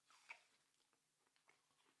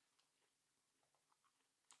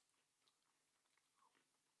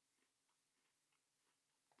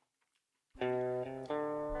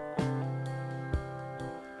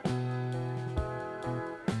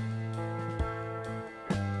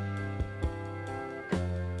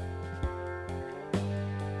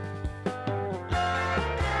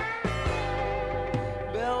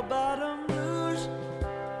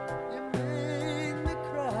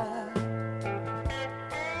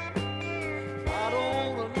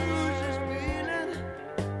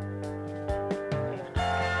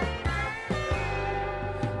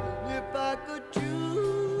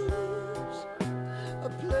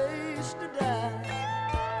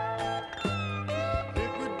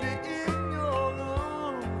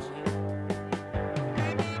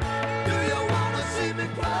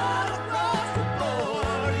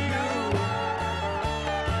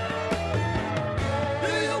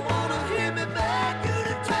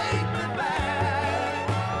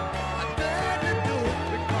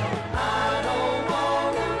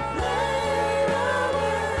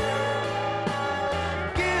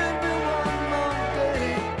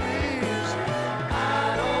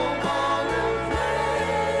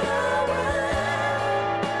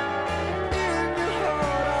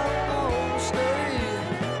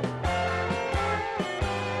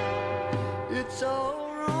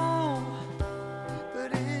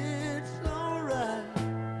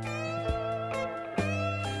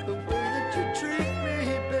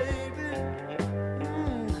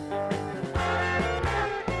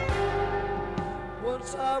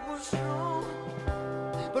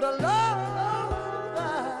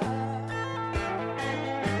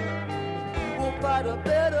fight a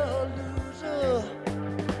better loser.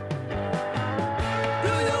 Do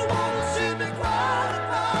you want to see me cry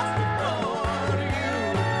across the floor to you?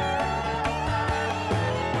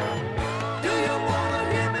 Do you want to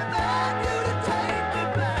hear me beg you to take me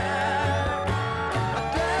back? I'm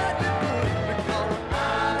glad you could, because I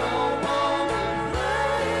don't want to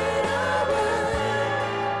fade away.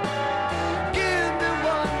 Give me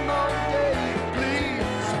one more day,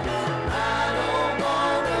 please. I don't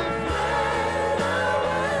want to fade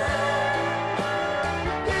away.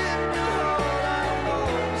 In your heart I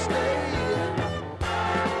won't stay.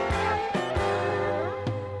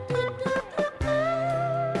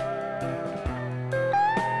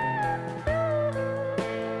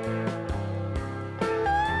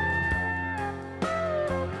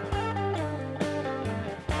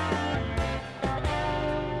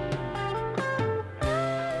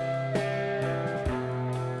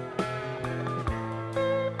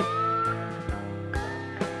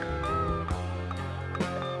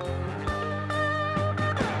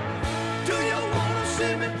 Do you want to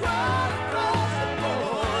see me cry across the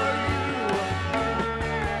floor?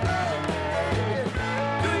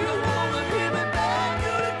 Do you want to hear me beg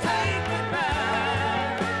you to take me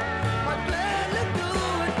back? I'd gladly do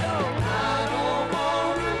it, though I don't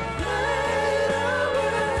want to fade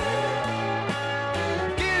away.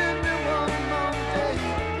 Give me one more day,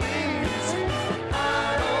 please. I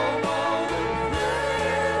don't want to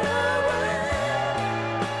fade away.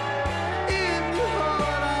 In your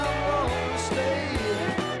heart I won't stay.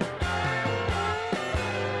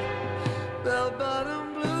 Bell bottom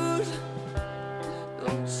blues,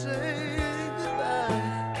 don't say goodbye.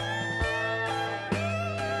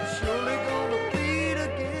 Surely gonna bleed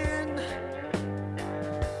again.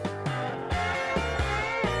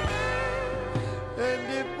 And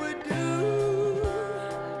if we do,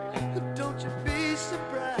 don't you be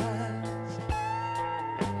surprised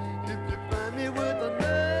if you find me with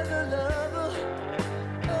another lover.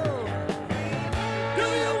 Oh, do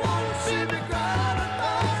you want to see me cry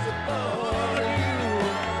across the floor?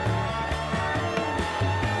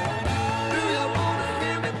 Do you want to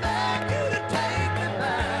hear me beg you to take me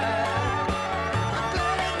back? I'm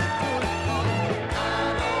glad to do it, though I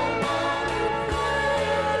don't want to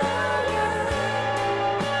fade away.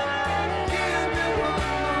 Give me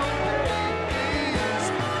one more day, please.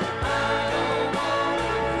 I don't want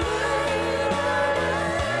to fade away.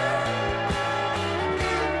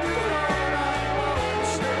 In your heart I won't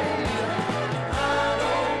stay. I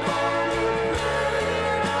don't want to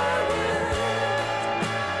fade away.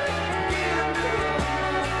 Give me one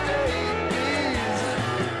more day, please.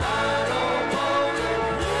 I don't want to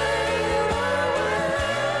fade away.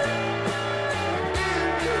 In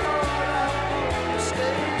your heart I won't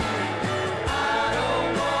stay. I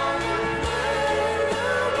don't want to fade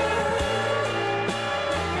away.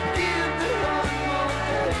 Give me one more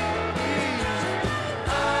day, please.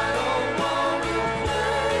 I don't want to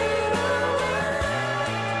fade away.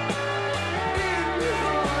 In your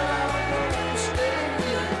heart I won't stay.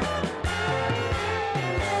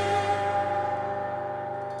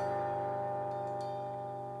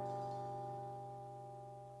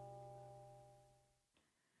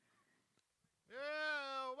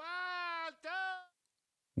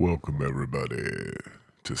 Welcome, everybody,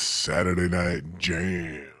 to Saturday Night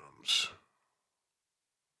Jams.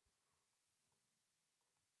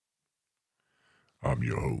 I'm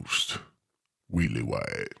your host, Wheatley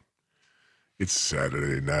White. It's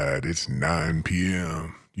Saturday night. It's 9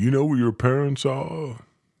 p.m. You know where your parents are?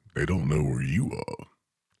 They don't know where you are.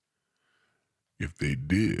 If they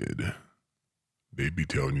did, they'd be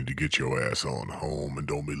telling you to get your ass on home and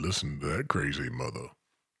don't be listening to that crazy mother.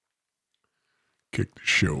 Kick the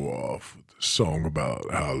show off with a song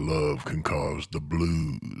about how love can cause the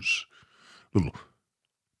blues. Little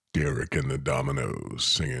Derek and the Dominoes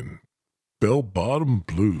singing Bell Bottom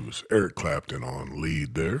Blues. Eric Clapton on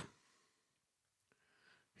lead there.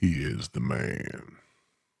 He is the man.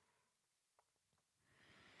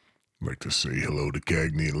 I'd like to say hello to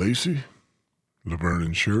Cagney and Lacey, Laverne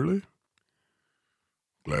and Shirley.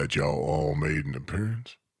 Glad y'all all made an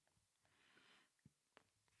appearance.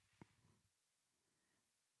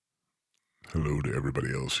 Hello to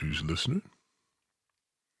everybody else who's listening.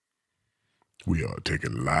 We are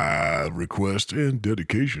taking live requests and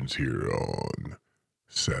dedications here on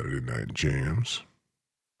Saturday Night Jams.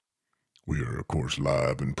 We are, of course,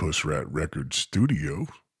 live in Puss Rat Records studio.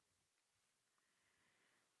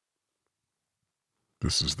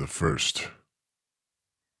 This is the first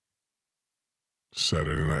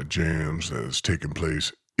Saturday Night Jams that has taken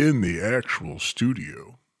place in the actual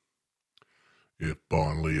studio. If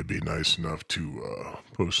Bonley would be nice enough to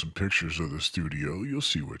post some pictures of the studio, you'll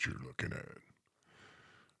see what you're looking at.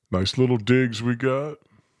 Nice little digs we got.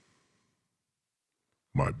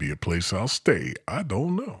 Might be a place I'll stay. I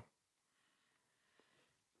don't know.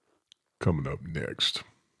 Coming up next,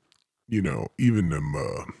 you know, even them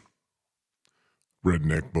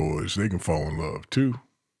redneck boys, they can fall in love too.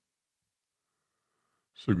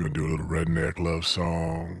 So we're going to do a little redneck love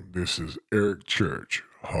song. This is Eric Church,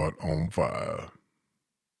 Heart on Fire.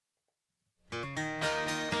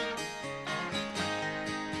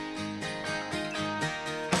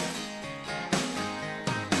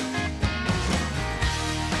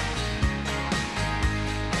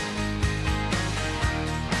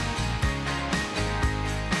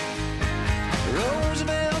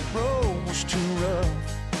 Roosevelt Road was too rough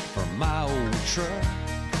for my old truck.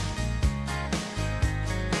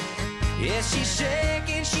 Yeah, she's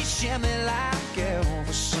shaking, she shimmy like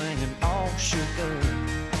Elvis singing all shook up.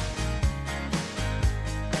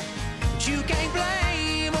 But you can't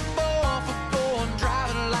blame a boy for going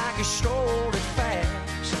driving like he strolled it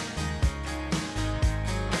fast.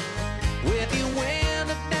 With your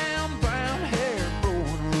window down, brown hair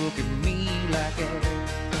blowing, look at me like that.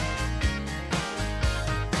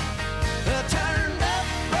 Turned up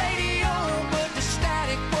radio, but the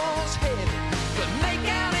static was heavy. Couldn't make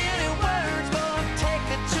out any words, but take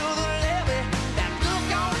it to the levee. That look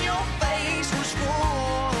on your face was full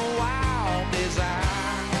of wild desire.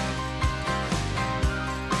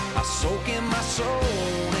 I soak in my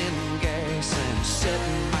soul in gas and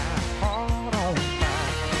setting my heart on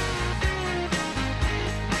fire.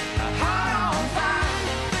 A heart on fire.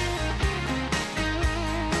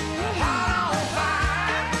 A heart on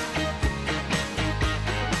fire.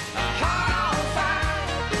 A heart on fire.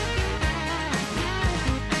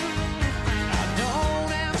 I don't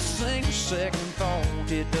have a single second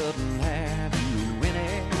thought it doesn't have you in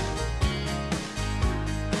it.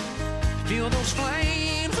 Feel those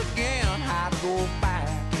flames again, I'd go back.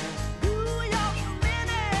 Ooh, you're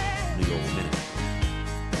a minute.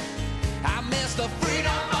 I miss the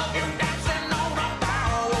freedom of you dancing on the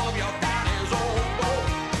bow of your daddy's old boat.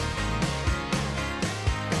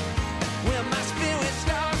 When my spirit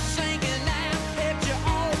starts sinking and picture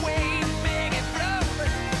always make it flow.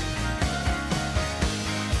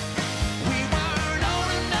 We weren't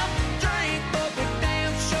old enough to drink, but we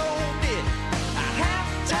damn sure did. I have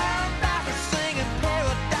time back for singing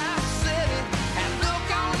Paradise City. And look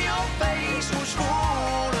on your face was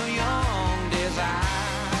full of young desire.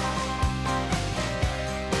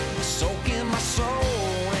 Soaking my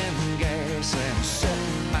soul in gas and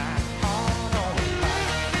setting my heart on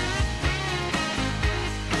fire.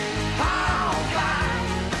 Heart on fire.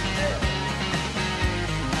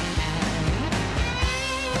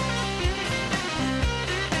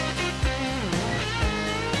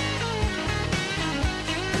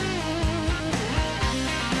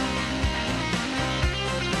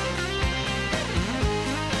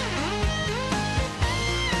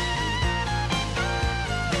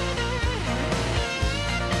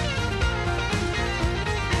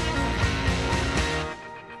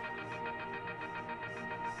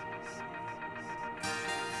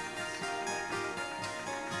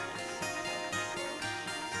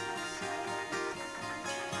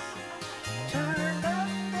 Turned up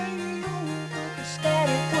radio, but the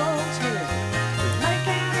static was heavy. Could make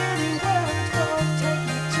out any words, but take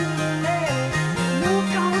me to the levee. Look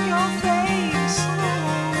on your face,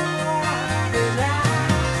 oh, desire.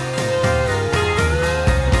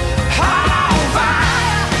 Heart on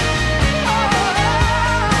fire.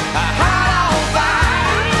 A heart on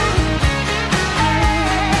fire.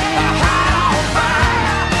 A heart on fire.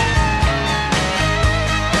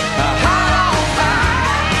 A heart on fire.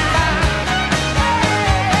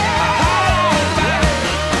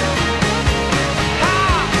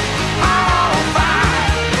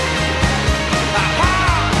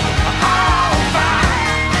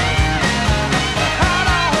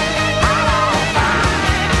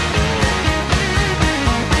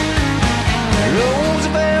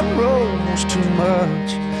 Roosevelt Road was too much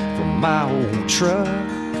for my old truck.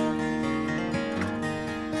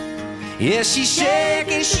 Yeah, she's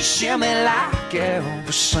shaking, she shimmy like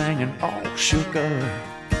Elvis singing all shook up.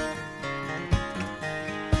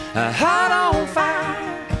 A heart on fire.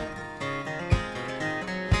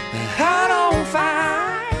 A heart on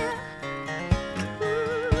fire.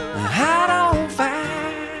 A heart on fire.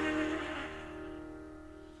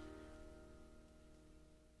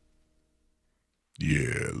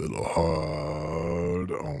 Yeah, little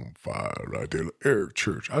Heart on Fire right there. Eric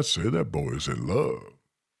Church, I'd say that boy is in love.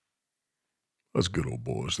 Us good old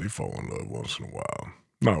boys, they fall in love once in a while.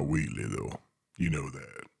 Not Wheatley, though. You know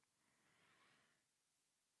that.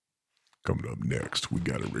 Coming up next, we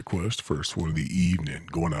got a request. First one of the evening,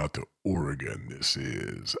 going out to Oregon. This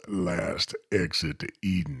is Last Exit to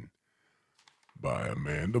Eden by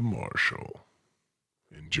Amanda Marshall.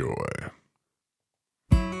 Enjoy.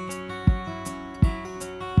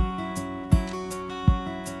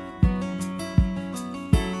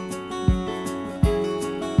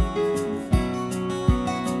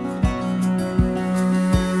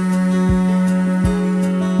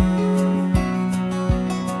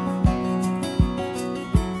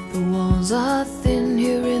 Are thin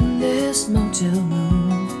here in this motel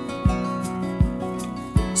room.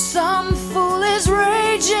 Some fool is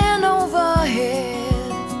raging overhead,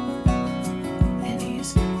 and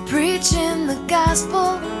he's preaching the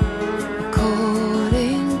gospel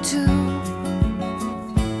according to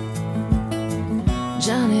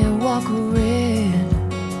Johnny Walker Red.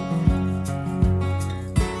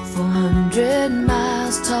 400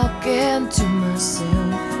 miles talking to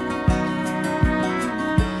myself.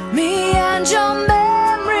 Me and your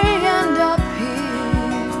memory end up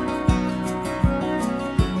here.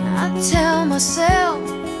 I tell myself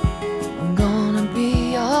I'm gonna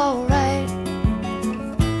be alright,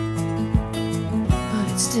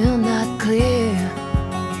 but it's still not clear.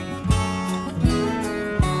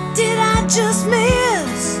 Did I just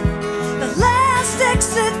miss the last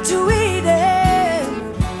exit to Eden?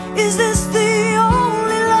 Is this the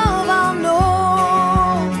only love I'll know?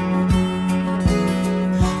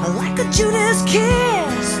 Judas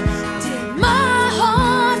kiss, did my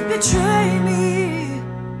heart betray me?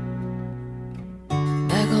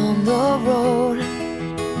 Back on the road I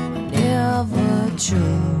never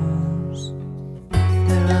chose.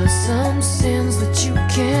 There are some sins that you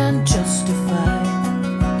can't justify,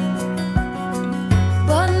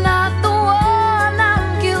 but not the one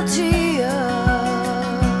I'm guilty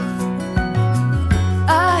of.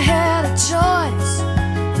 I had a choice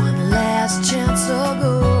one last chance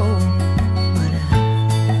ago.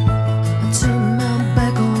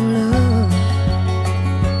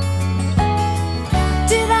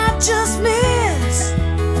 Just miss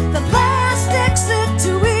the last exit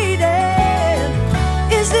to Eden.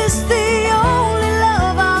 Is this the only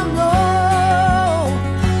love I know?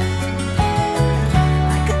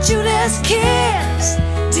 Like a Judas kiss,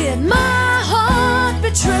 did my heart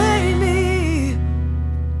betray me?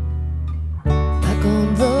 Back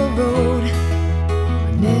on the road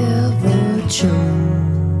I never chose.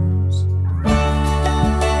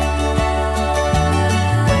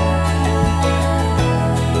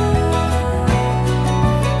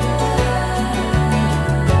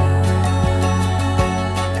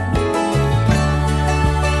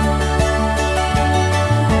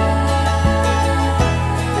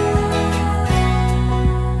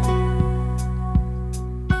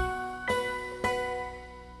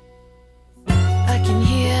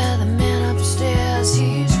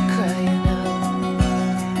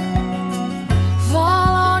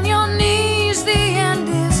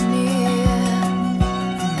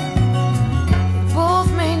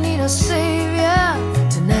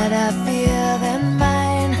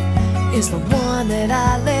 Is the one that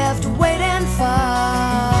I left waiting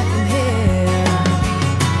far from here.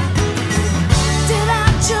 Did I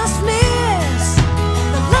just miss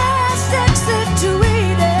the last exit to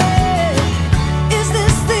Eden? Is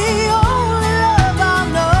this the only love I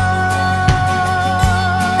know?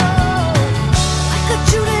 Like a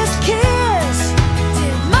Judas kiss,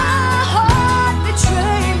 did my heart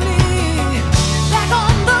betray me? Back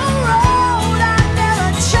on the road I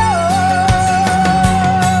never chose.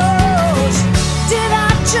 Did I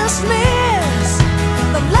just miss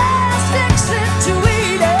the last exit to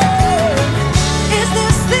Eden? Is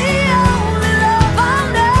this the only love I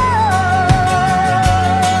know?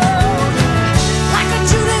 Like a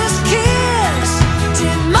Judas kiss,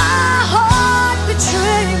 did my heart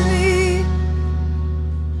betray me?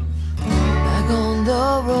 Back on the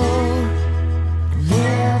road I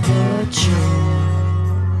never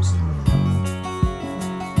chose.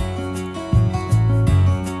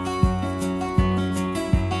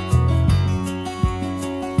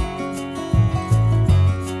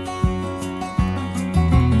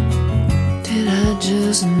 Did I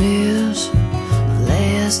just miss the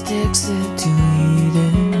last exit to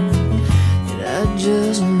Eden? Did I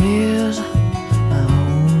just miss my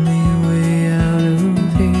only way out of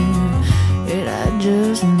here? Did I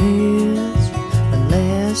just miss the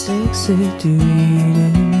last exit to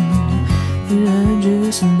Eden? Did I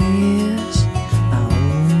just miss my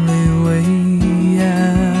only way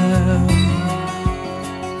out?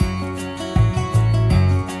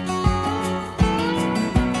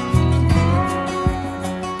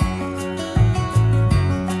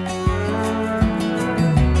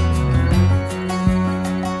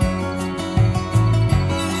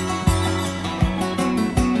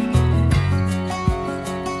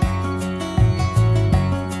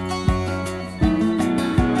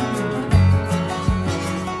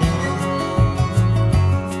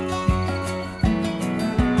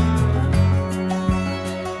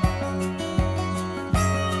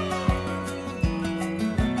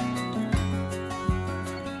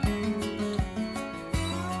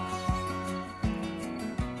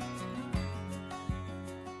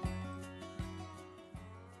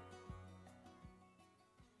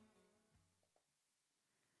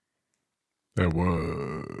 That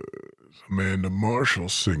was Amanda Marshall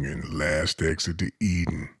singing Last Exit to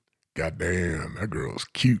Eden. Goddamn, that girl's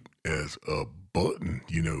cute as a button,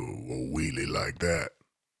 you know, a wheelie like that.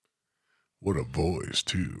 What a voice,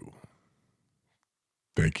 too.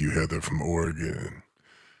 Thank you, Heather from Oregon,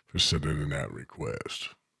 for sending in that request.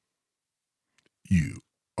 You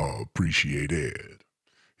are appreciated.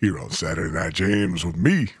 Here on Saturday Night Jams with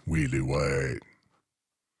me, Wheelie White.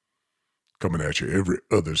 Coming at you every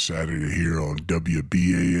other Saturday here on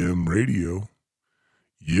WBAM Radio.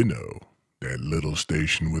 You know, that little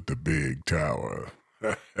station with the big tower.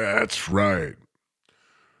 That's right.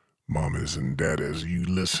 Mamas and daddies, you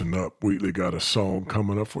listen up. Wheatley got a song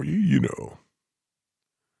coming up for you, you know.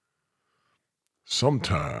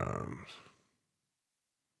 Sometimes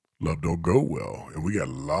love don't go well, and we got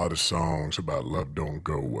a lot of songs about love don't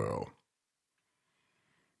go well.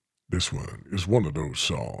 This one is one of those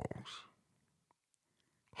songs.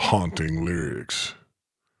 Haunting lyrics,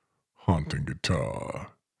 haunting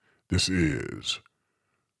guitar. This is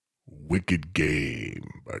Wicked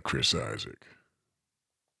Game by Chris Isaac.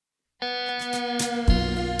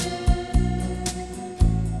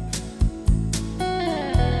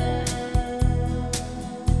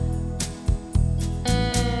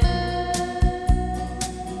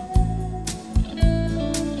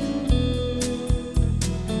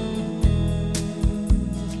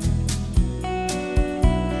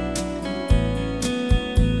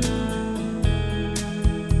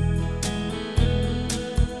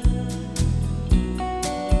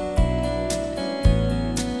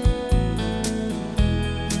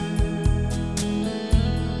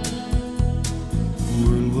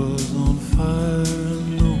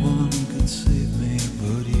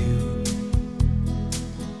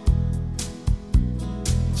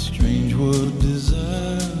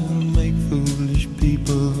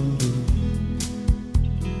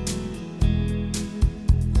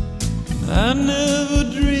 I never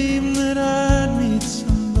dreamed that I'd meet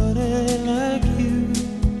somebody like you,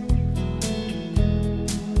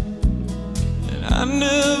 and I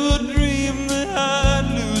never dreamed that I'd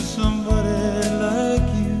lose somebody like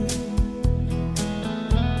you.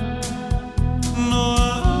 No,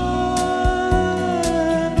 I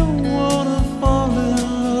don't wanna fall in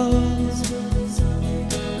love.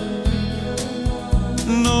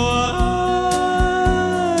 No,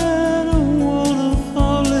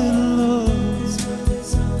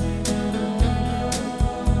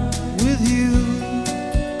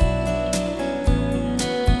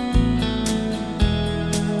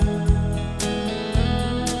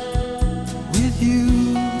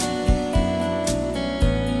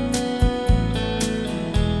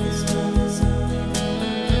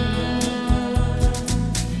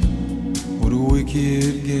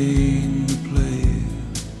 wicked game to play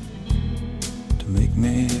to make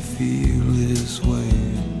me feel this way.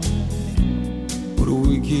 What a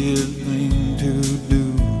wicked thing to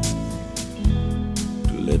do,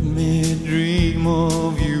 to let me dream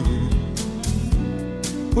of you.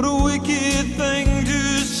 What a wicked thing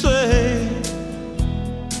to say,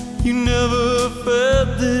 you never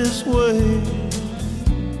felt this way.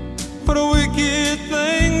 What a wicked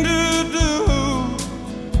thing to do,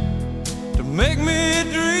 make me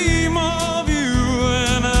dream of you.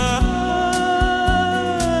 And I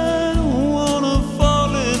don't wanna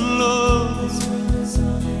fall in love.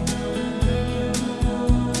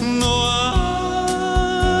 No, I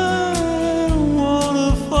don't wanna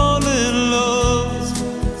fall in love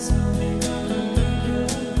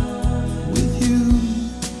with you.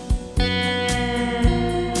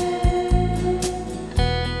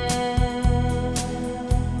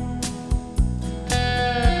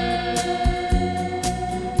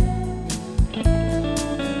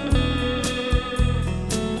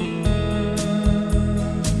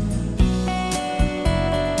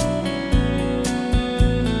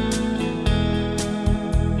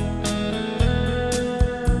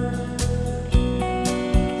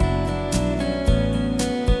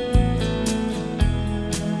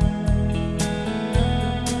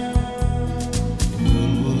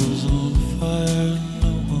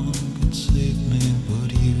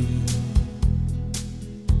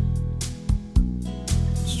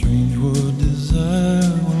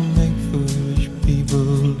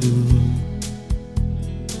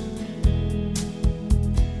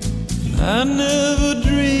 I never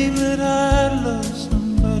dreamed that I'd love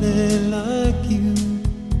somebody like you,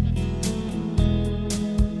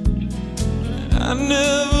 and I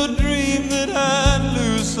never dreamed that I'd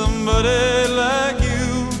lose somebody like you.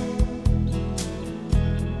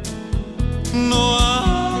 No, I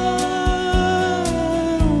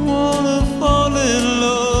don't wanna fall in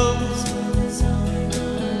love.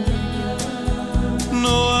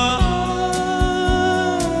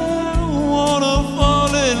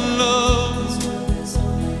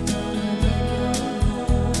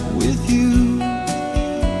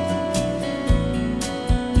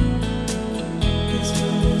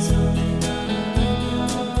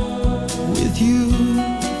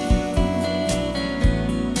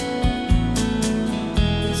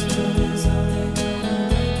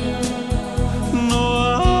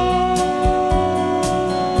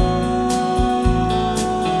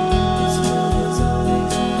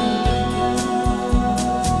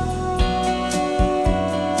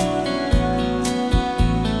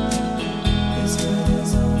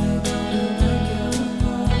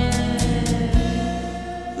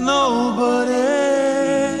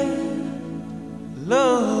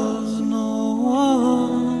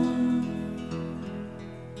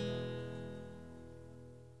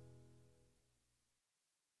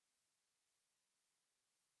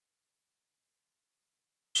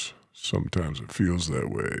 Sometimes it feels that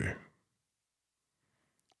way,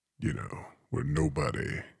 you know, where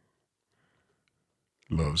nobody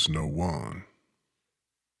loves no one.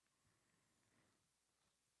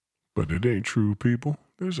 But it ain't true, people.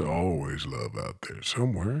 There's always love out there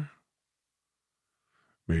somewhere.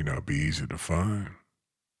 May not be easy to find.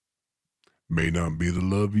 May not be the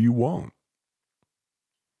love you want.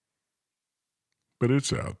 But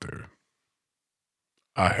it's out there.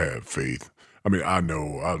 I have faith. I mean, I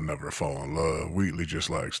know I'll never fall in love. Wheatley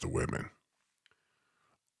just likes the women.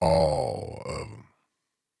 All of them.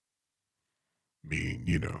 I mean,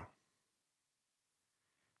 you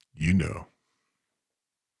know.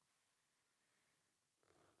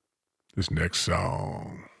 This next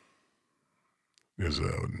song is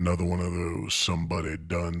another one of those somebody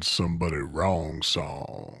done somebody wrong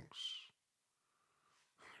songs.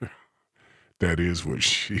 That is what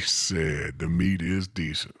she said. The meat is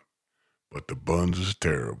decent, but the buns is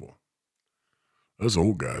terrible. Us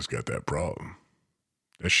old guys got that problem.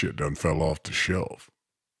 That shit done fell off the shelf.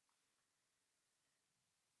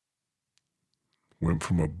 Went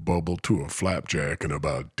from a bubble to a flapjack in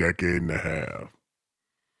about a decade and a half.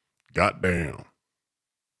 Goddamn.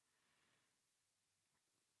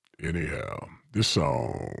 Anyhow, this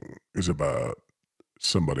song is about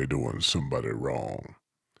somebody doing somebody wrong.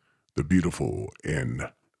 The beautiful and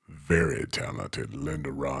very talented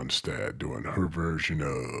Linda Ronstadt doing her version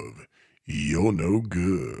of You're No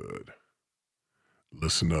Good.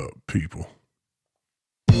 Listen up, people.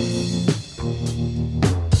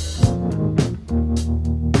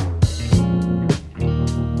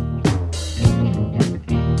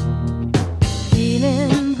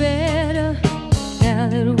 Feeling better now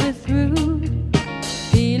that we're through.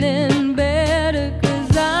 Feeling better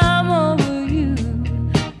 'cause I'm over you.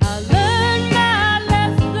 I learned my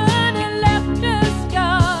lesson and left a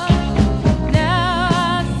scar. Now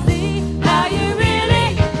I see how you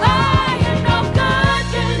really are. You're no good,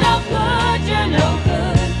 you're no good, you're no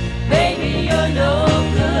good. Baby, you're no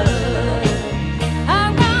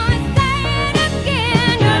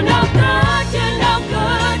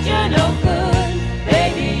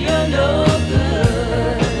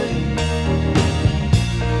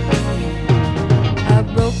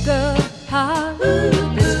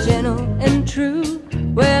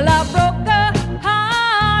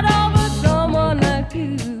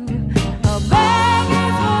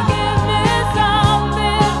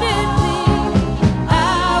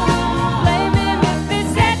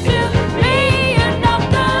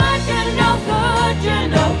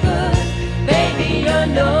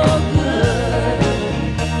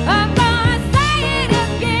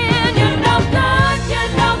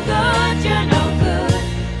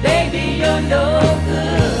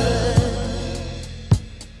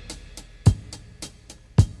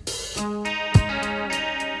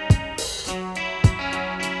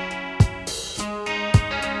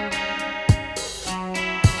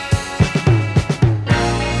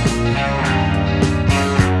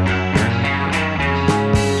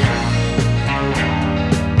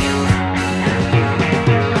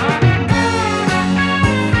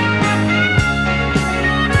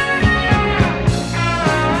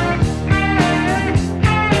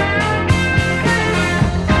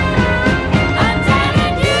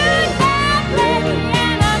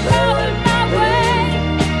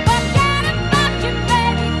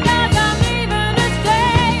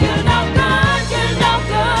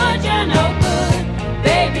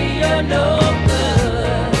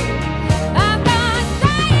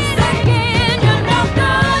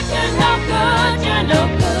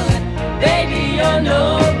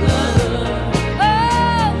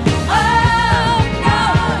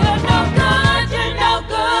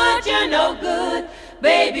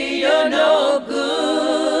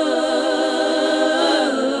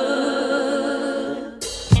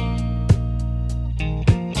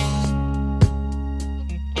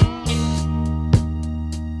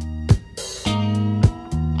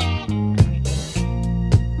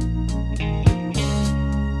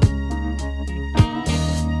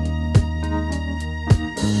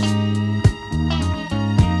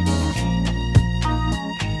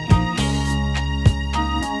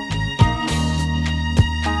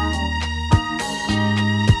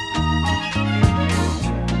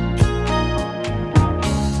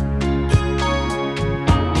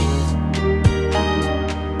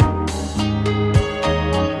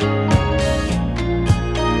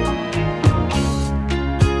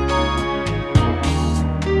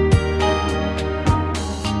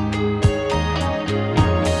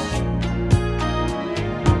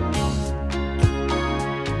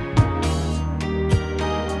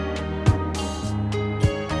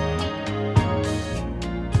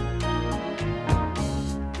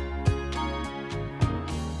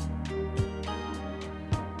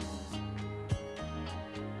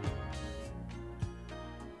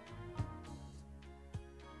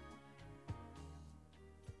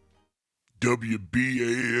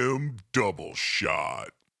WBAM Double Shot.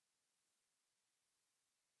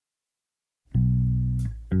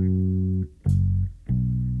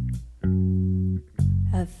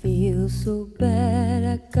 I feel so bad,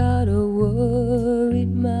 I got a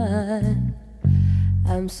worried mind.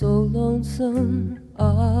 I'm so lonesome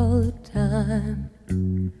all the time.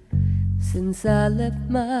 Since I left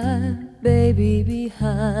my baby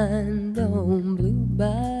behind on Blue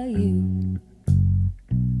Bayou.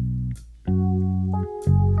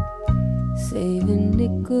 Saving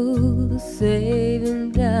nickels,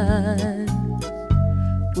 saving dimes,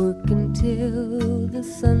 working till the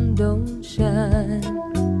sun don't shine.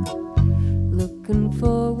 Looking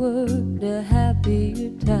forward to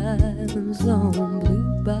happier times on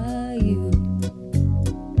Blue Bayou.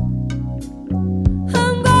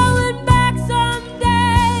 I'm going back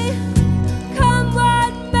someday, come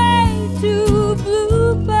what may, to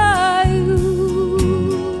Blue Bayou,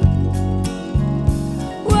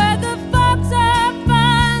 where the folks are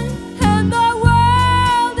fine and the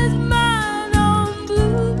world is mine on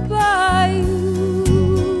Blue Bayou,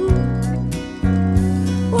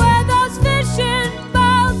 where those fishing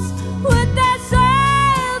boats with their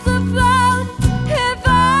sails afloat, if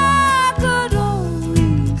I could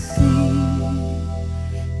only see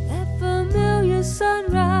that familiar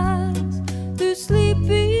sunrise through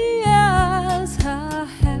sleepy eyes, how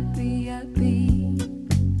happy I'd be.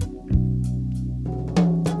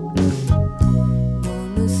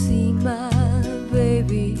 Wanna see my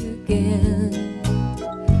baby again,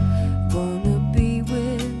 wanna be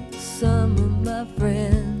with some of my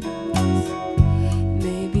friends.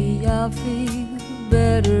 Maybe I'll feel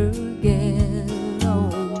better again on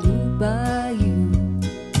Blue Bayou.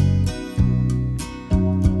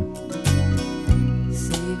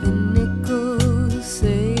 Saving nickels,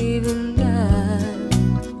 saving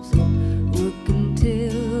dimes, working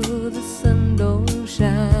till the sun don't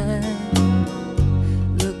shine.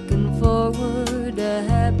 Looking forward to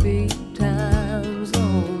happy times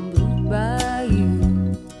on Blue Bayou.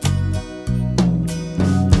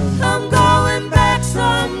 I'm going back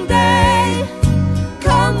someday,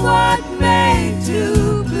 come what may,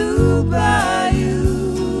 to Blue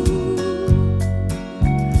Bayou,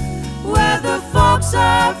 where the folks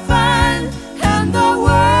are fine and the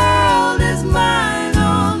world is mine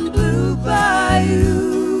on Blue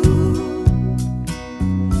Bayou,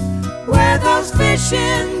 where those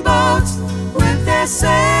fishing boats with their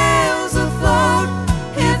sails afloat,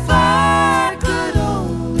 if I could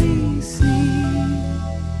only see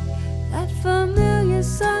that familiar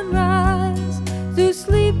sunrise through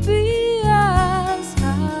sleepy eyes,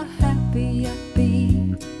 how happy I'd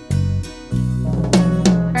be.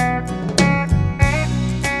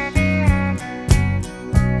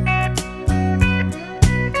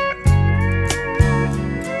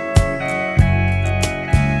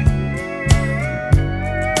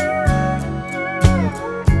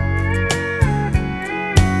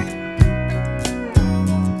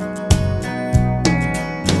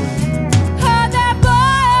 Had that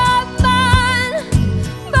boy of mine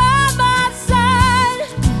by my side,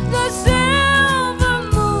 the silver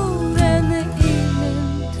moon and the evening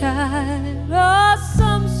tide. Oh,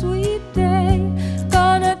 some sweet day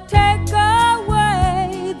gonna take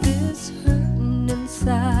away this hurting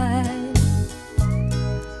inside.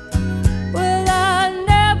 Will I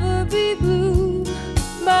never be blue?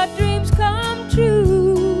 My dreams come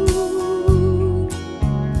true.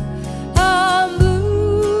 I'm Blue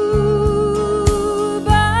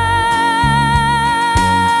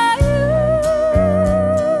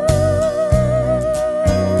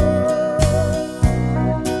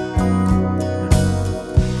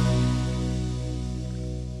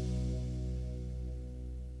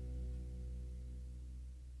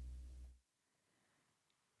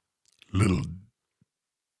Little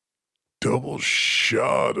double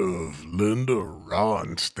shot of Linda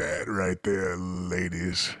Ronstadt right there,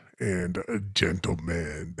 ladies and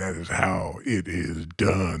gentlemen. That is how it is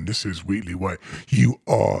done. This is Wheatley White. You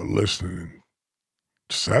are listening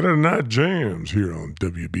to Saturday Night Jams here on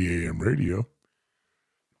WBAM Radio.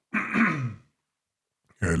 Had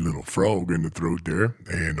a little frog in the throat there,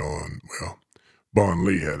 and well, Bon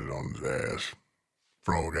Lee had it on his ass.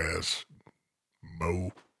 Frog ass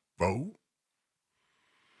mofo.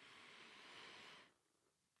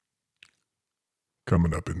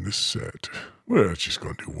 Coming up in this set, well, it's just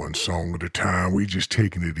going to do one song at a time. We just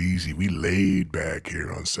taking it easy. We laid back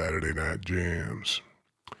here on Saturday Night Jams.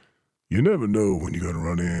 You never know when you're going to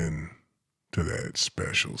run in to that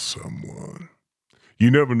special someone.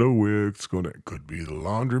 You never know where it's going to... Could be the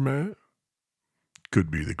laundromat. Could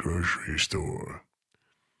be the grocery store.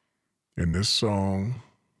 And this song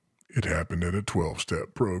It happened at a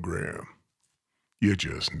 12-step program. You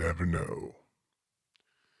just never know.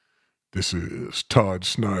 This is Todd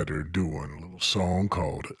Snyder doing a little song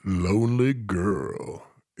called Lonely Girl.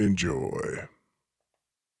 Enjoy.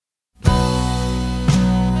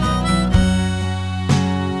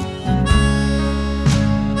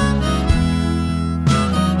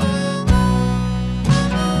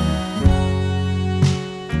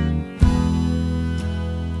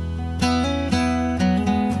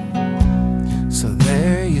 So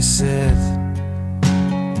there you sit,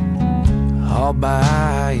 all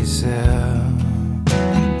by yourself.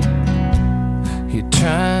 You're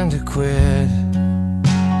trying to quit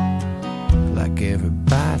like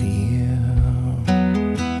everybody else.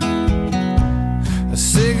 A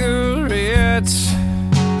cigarette,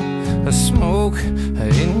 a smoke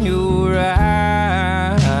in your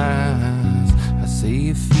eyes. I see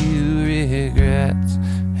a few regrets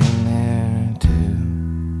in there too.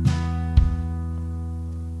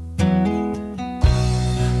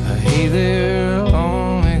 Hey there,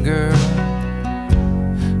 lonely girl,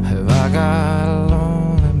 have I got a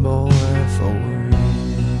lonely boy for you?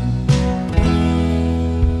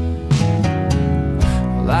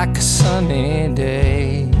 Like a sunny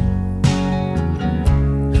day,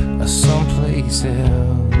 someplace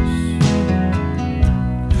else,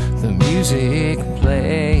 the music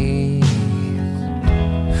plays,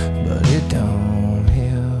 but it don't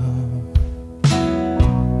help.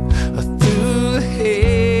 Through the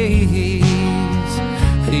haze,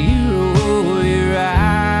 you roll your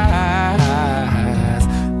eyes.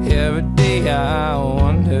 Every day I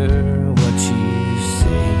wonder what you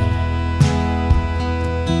say.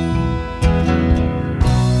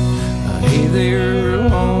 Hey there,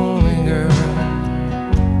 lonely girl,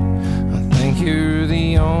 I think you're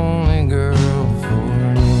the only girl for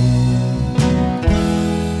me.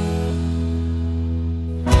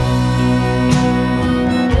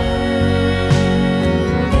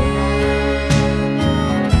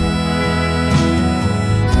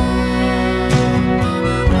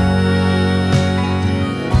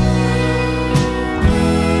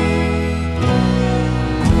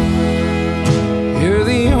 You're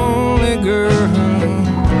the only girl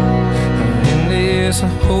in this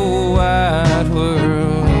whole wide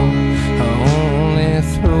world. I only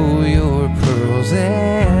throw your pearls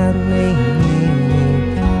at me.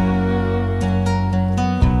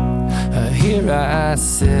 Here I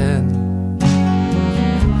sit,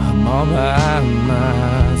 I'm all by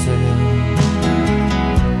myself.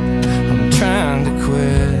 I'm trying to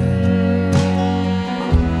quit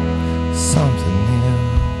something else.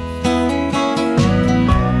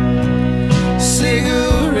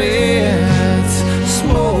 Cigarettes,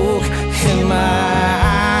 smoke in my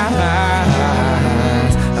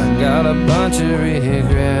eyes. I got a bunch of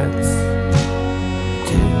regrets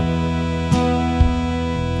too.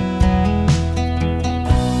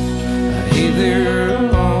 Hey there,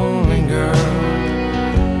 lonely girl,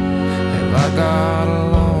 have I got a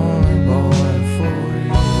lonely boy for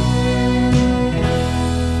you?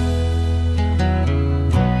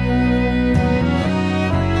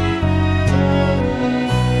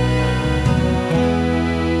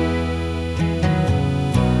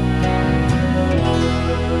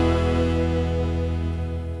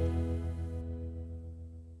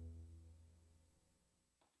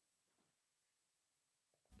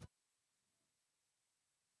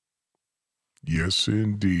 Yes,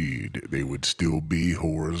 indeed, they would still be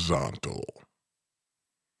horizontal.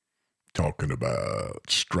 Talking about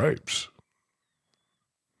stripes.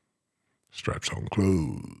 Stripes on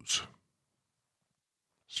clothes.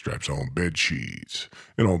 Stripes on bed sheets.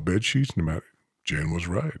 And on bed sheets, no matter, Jen was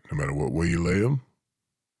right, no matter what way you lay them,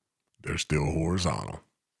 they're still horizontal.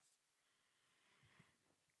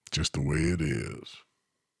 Just the way it is.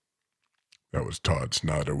 That was Todd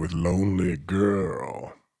Snyder with Lonely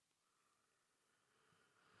Girl.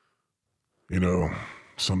 You know,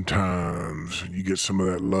 sometimes you get some of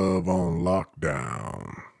that love on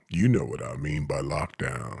lockdown. You know what I mean by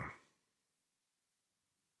lockdown.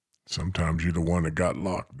 Sometimes you're the one that got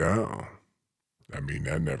locked down. I mean,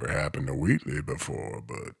 that never happened to Wheatley before,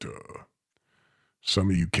 but some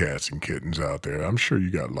of you cats and kittens out there, I'm sure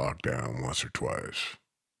you got locked down once or twice.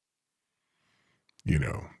 You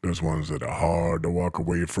know, those ones that are hard to walk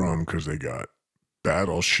away from because they got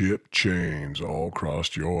battleship chains all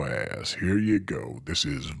across your ass. Here you go. This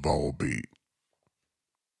is Volbeat.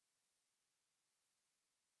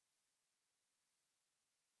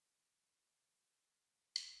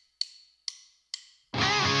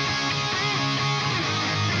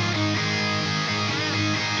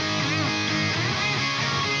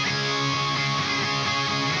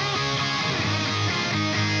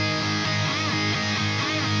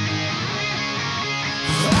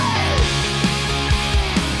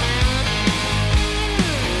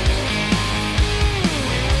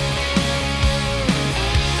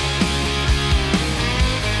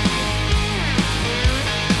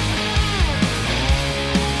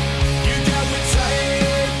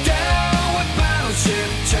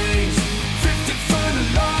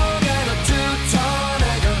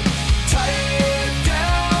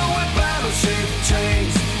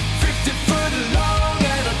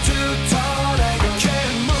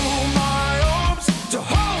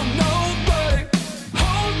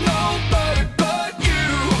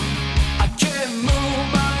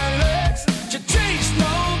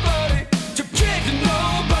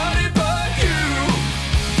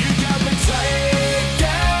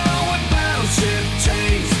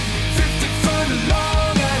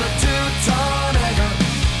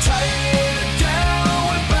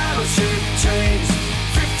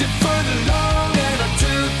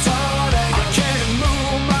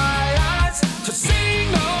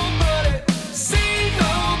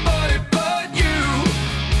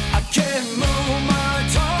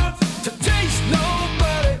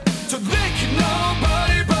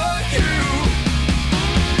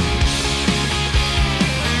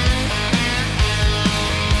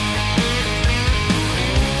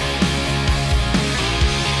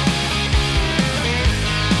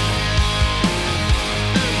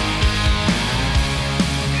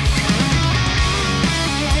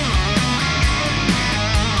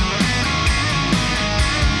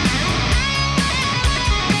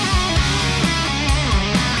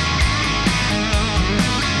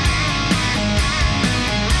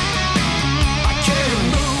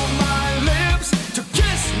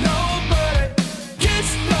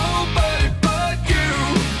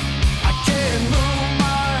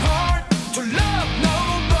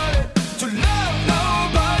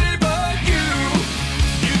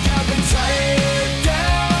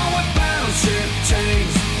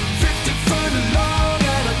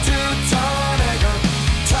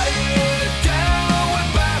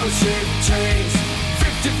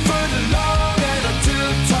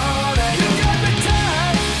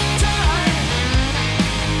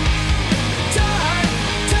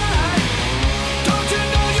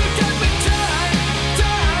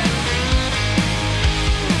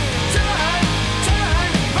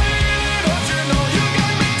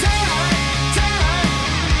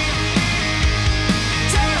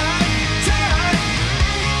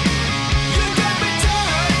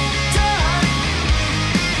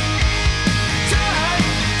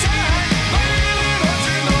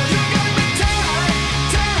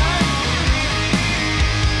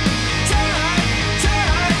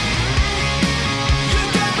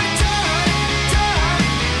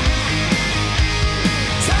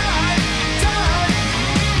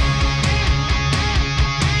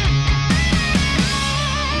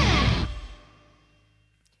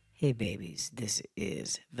 Hey babies, this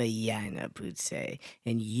is Vagina Putze,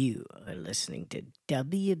 and you are listening to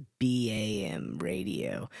WBAM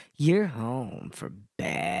Radio, your home for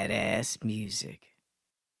badass music.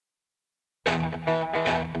 I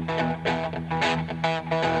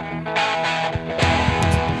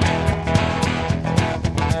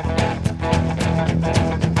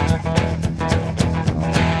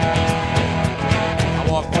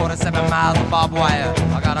walk 47 miles of barbed wire.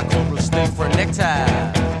 I got a cobra snake for a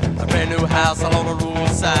necktie. A brand new house along the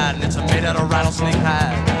roadside, and it's made out of rattlesnake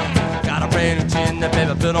hide. Got a brand new chin that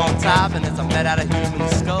baby built on top, and it's made out of human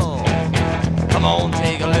skull. Come on,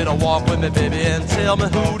 take a little walk with me, baby, and tell me,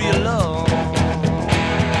 who do you love?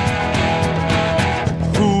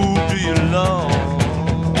 Who do you love?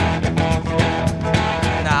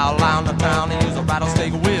 Now around the town and use a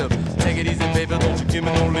rattlesnake whip. Take it easy, baby, don't you give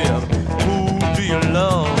me no lip. Who do you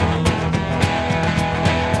love?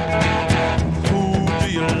 Who do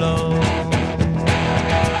you love?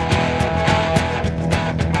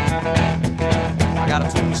 I got a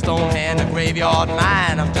tombstone hand, a graveyard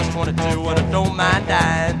mind. I'm just 22 and I don't mind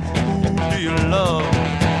dying. Who do you love?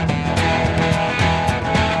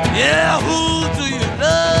 Yeah, who do you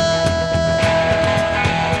love?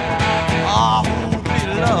 Oh, who do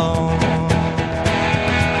you love?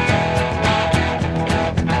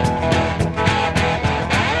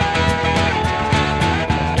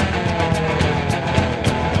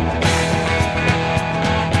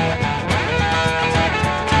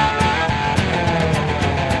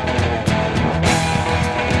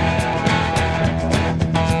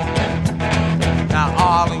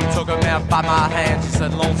 Took her out by my hand. She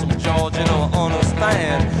said, Lonesome George, you don't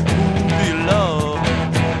understand. Who do you love?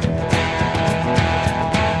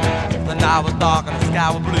 The night was dark and the sky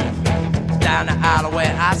was blue. Down the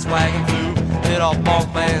alleyway I swag and flew. Hit a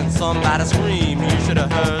bump and somebody scream. You should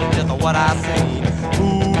have heard just what I seen.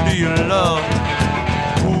 Who do you love?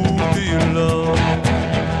 Who do you love?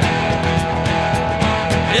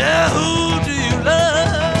 Yeah, who do you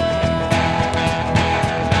love?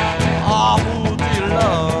 Oh, who do you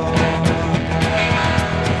love?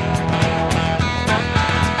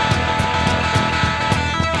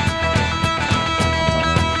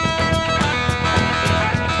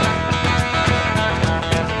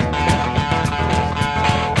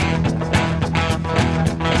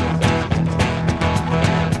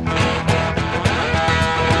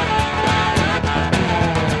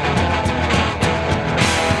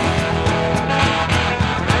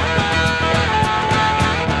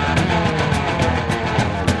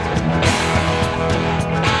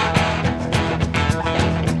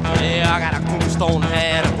 Stone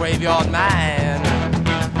hand, a graveyard man.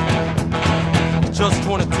 Just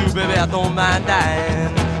 22, baby, I don't mind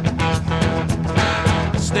dying.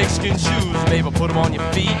 Snakeskin shoes, baby, put them on your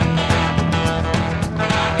feet.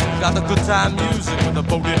 Got the good time music with the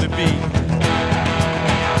boat in the beat.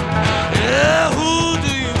 Yeah, who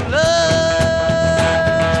do you love?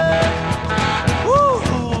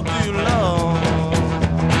 Who do you love?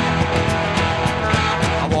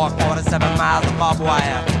 I walk 47 miles of barbed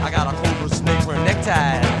wire. I got a cobra snake for a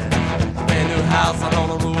necktie. A brand new house out on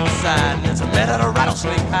the roadside, and it's made out of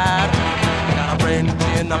rattlesnake hide. Got a brand new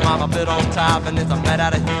chin, the mama bit on top, and it's made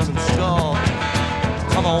out of human skull.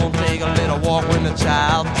 Come on, take a little walk with me,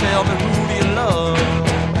 child. Tell me, who do you love?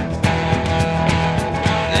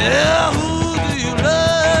 Yeah, who do you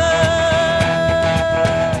love?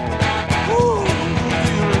 Who do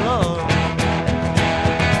you love?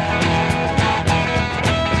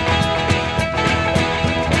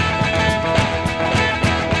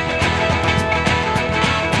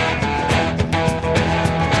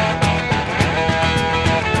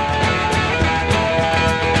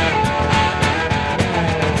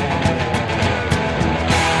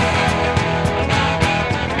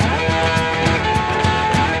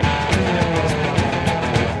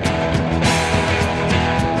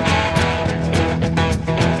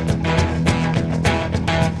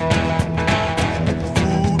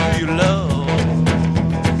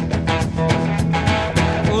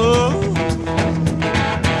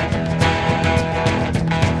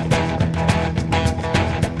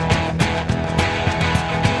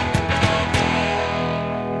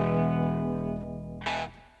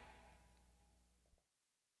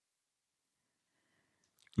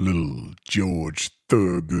 Little George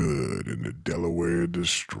Thorogood and the Delaware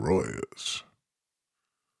Destroyers.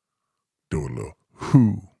 Doing a little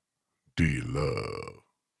Who Do You Love?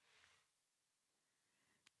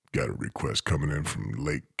 Got a request coming in from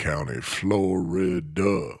Lake County,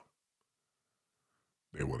 Florida.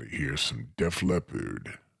 They want to hear some Def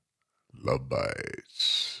Leppard, Love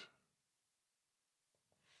Bites.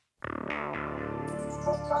 If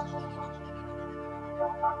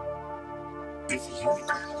you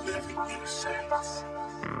could live in your sense,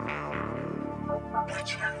 I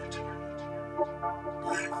tried to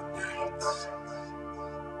live nights.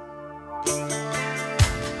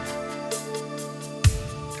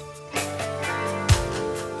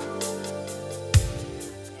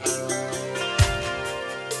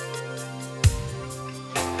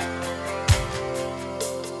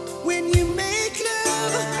 When you make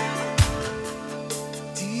love,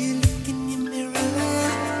 do you look in your mirror?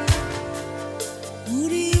 Who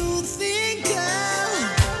do you think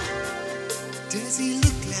of? Does he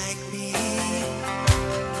look like me?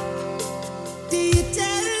 Do you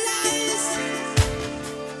tell lies?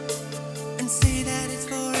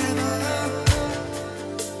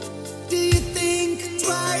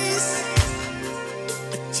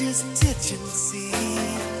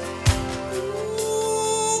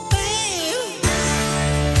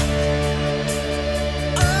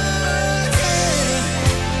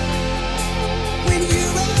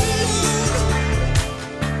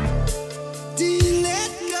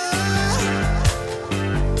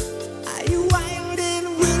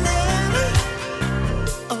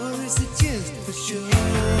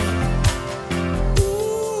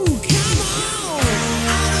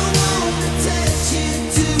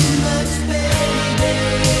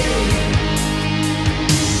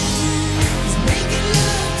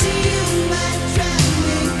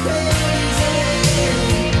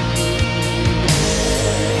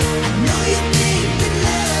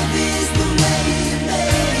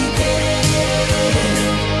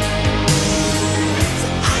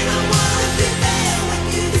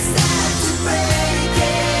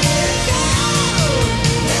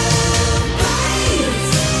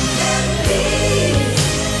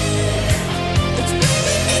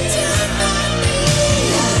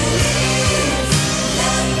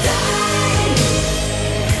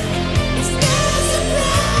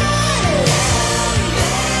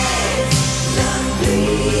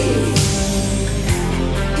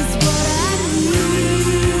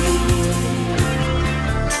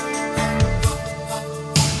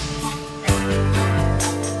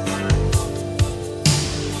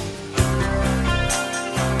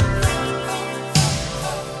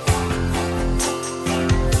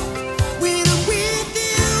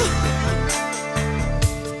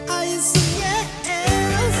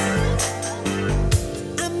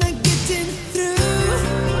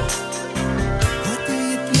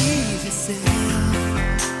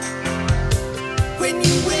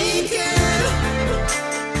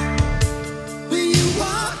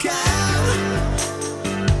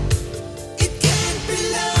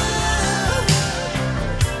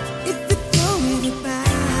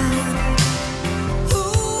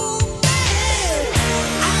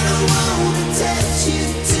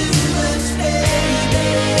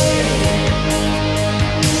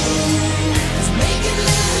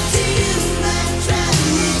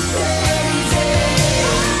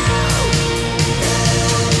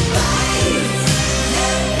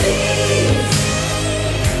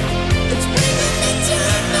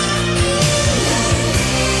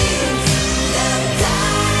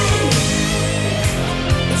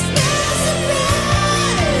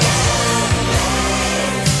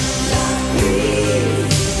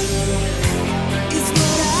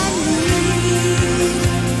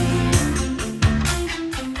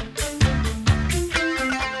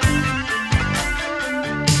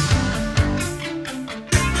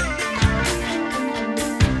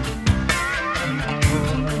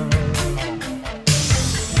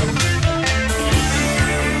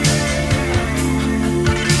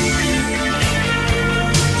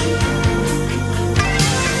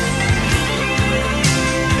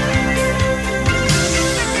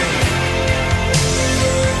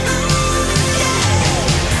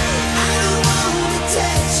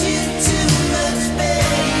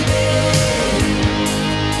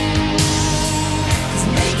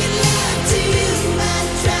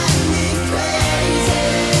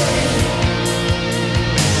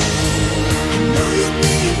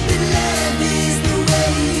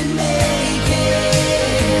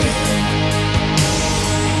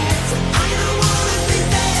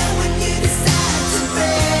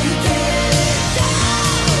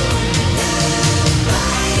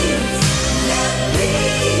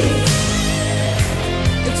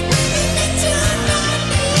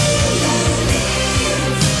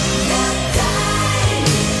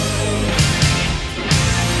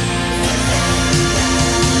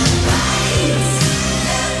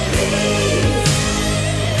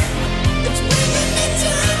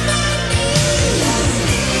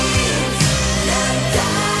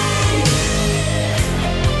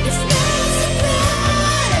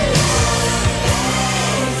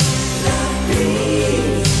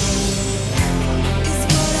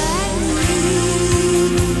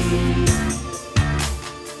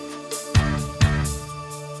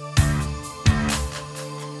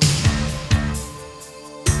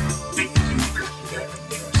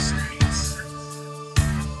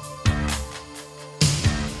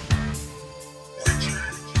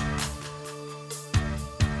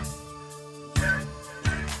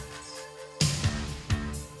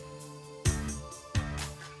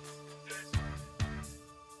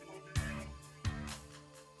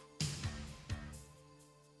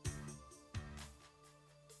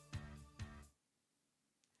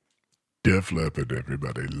 Def Leppard,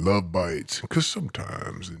 everybody. Love Bites. Because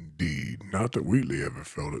sometimes, indeed, not that Wheatley ever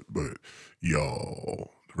felt it, but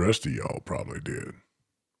y'all, the rest of y'all probably did.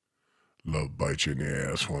 Love bites you in the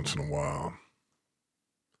ass once in a while.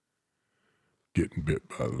 Getting bit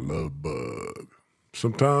by the love bug.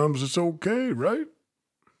 Sometimes it's okay, right?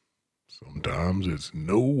 Sometimes it's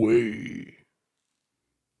no way.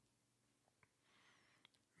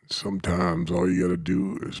 Sometimes all you gotta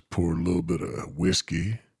do is pour a little bit of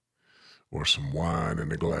whiskey or some wine in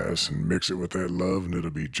a glass and mix it with that love and it'll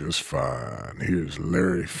be just fine. Here's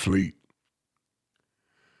Larry Fleet.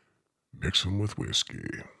 Mix them with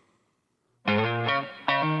whiskey.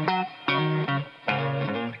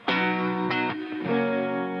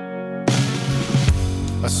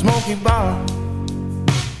 A smoky bar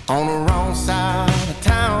on the wrong side of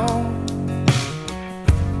town,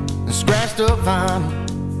 and scratched up vinyl,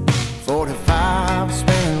 45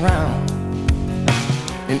 spinning round,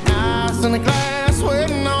 and ice in a glass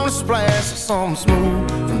waiting on a splash of something smooth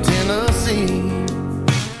from Tennessee.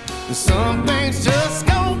 And some things just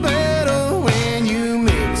go better when you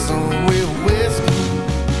mix them with whiskey.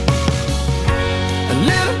 A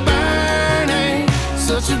little burn ain't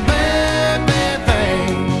such a bad, bad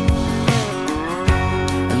thing.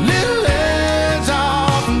 A little edge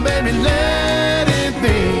off and baby let it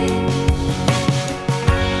be.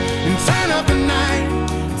 And turn up the night,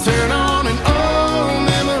 turn on an old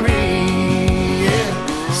memory. Yeah,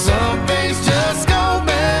 some things just go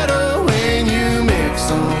better when you mix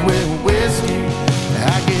them with whiskey.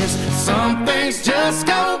 I guess some things just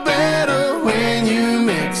go better when you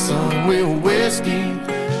mix them with whiskey.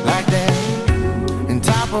 Like that, in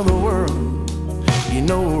top of the world, you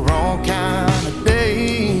know, wrong kind of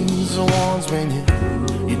days. The ones when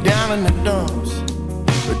you're down in the dumps,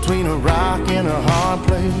 between a rock and a hard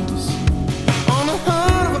place. On the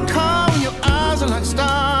hood of a car, your eyes are like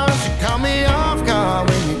stars. You caught me off guard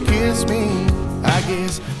when you kiss me. I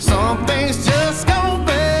guess some things just go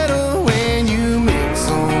better when you mix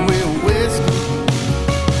them with whiskey.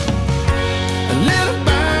 A little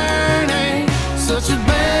burn ain't such a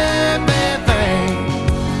bad, bad thing.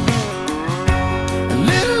 A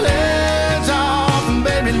little edge off and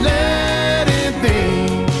baby let it be.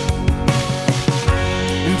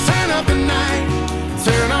 And turn up the night,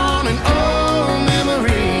 turn on an old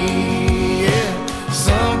memory. Yeah,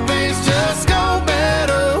 some things just go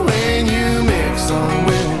better when you mix them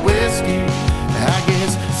with whiskey. I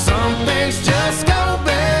guess some things just go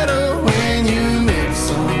better when you mix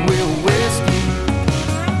them with whiskey.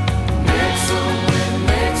 Mix them with,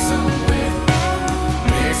 mix them with,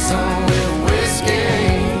 mix them with whiskey.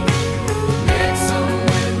 Mix them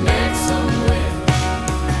with, mix them with,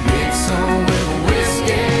 mix them with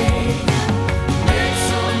whiskey. Mix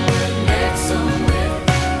them with, mix them with,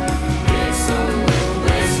 mix them with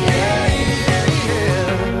whiskey.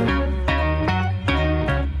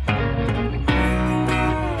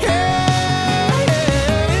 Yeah.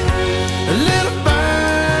 A little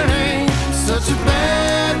burn ain't such a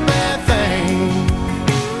bad, bad thing.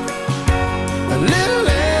 A little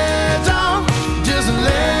edge off, just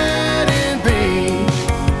let it be.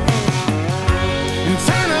 And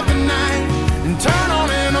turn up the night, and turn on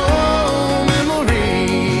an old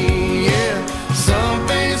memory. Yeah, some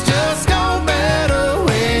things just go better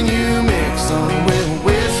when you mix them with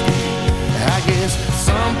whiskey. I guess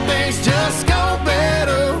some things just go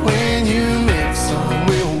better when you mix them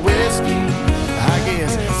with whiskey. I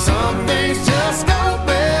guess some things just go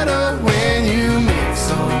better when you mix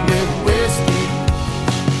them with whiskey.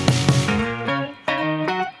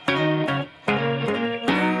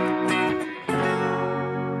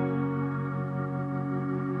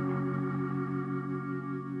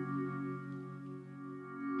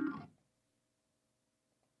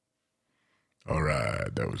 All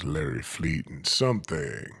right, that was Larry Fleet, and some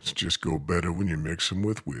things just go better when you mix them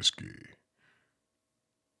with whiskey.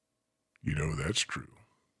 You know that's true.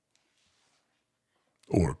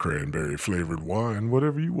 Or cranberry flavored wine,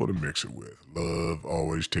 whatever you want to mix it with. Love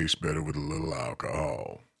always tastes better with a little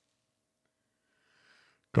alcohol.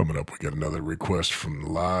 Coming up, we got another request from the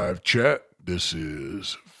live chat. This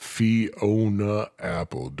is Fiona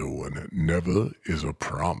Apple doing Never Is a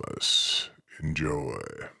Promise. Enjoy.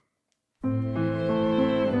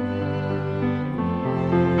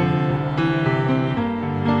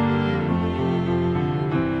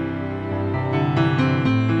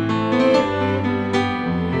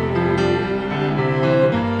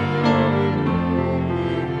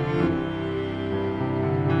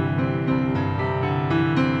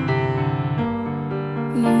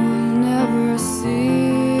 You'll never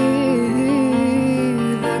see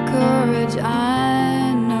the courage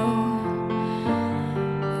I know.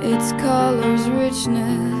 It's called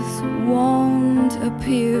foolishness won't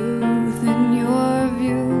appear within your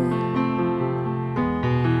view.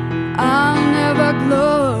 I'll never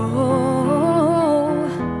glow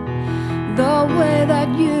the way that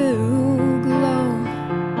you glow.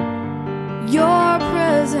 Your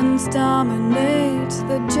presence dominates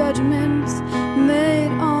the judgments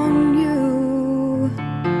made on you.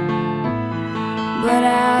 But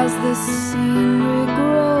as the scenery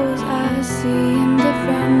grows, I see in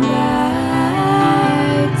different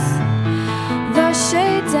lights. The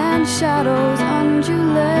shades and shadows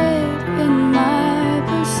undulate in my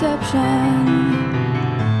perception.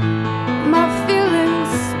 My feelings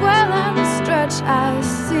swell and stretch, I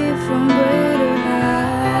see from greater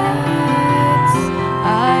heights.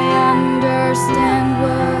 I understand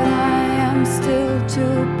what I am still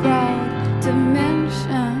too proud to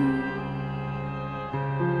mention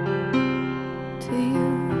to you.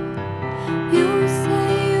 You say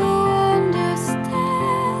you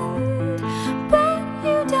understand, but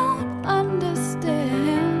you don't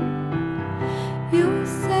understand. You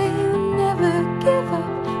say you never give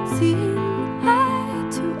up seeing eye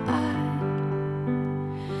to eye,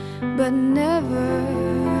 but never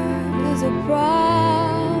is a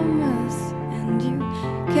promise, and you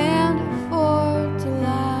can't afford to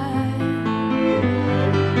lie.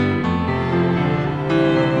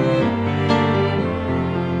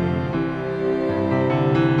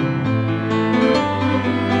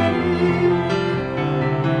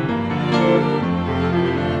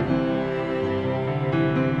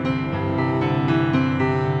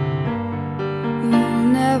 You'll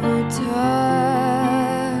never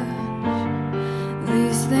touch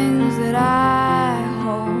these things that I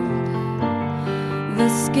hold. The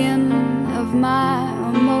skin of my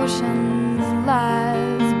emotions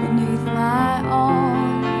lies beneath my own.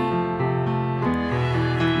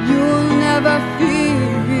 You'll never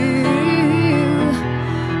feel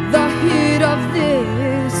the heat of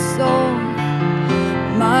this soul.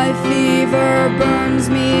 My fever burns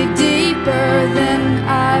me deeper than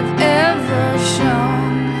I've ever shown.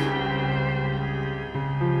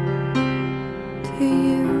 To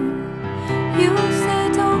you, you say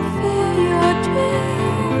don't fear your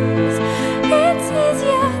dreams. It's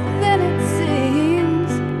easier than it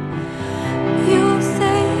seems. You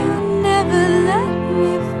say you never let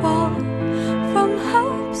me fall from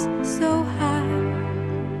hopes so high,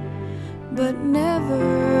 but never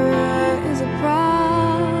is a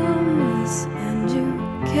promise, and you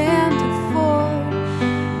can't afford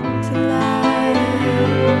to lie.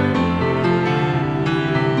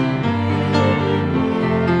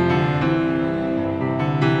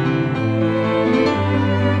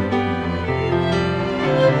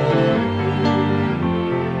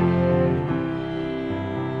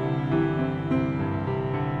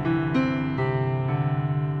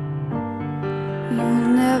 You'll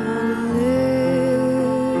never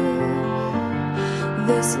live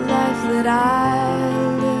this life that I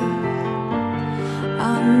live.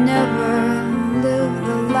 I'll never live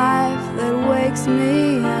the life that wakes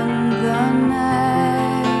me in the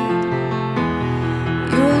night.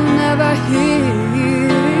 You'll never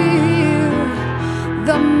hear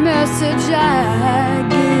the message I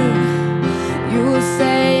give. You'll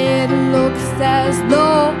say it looks as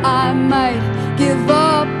though I might give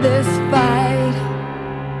up this fight.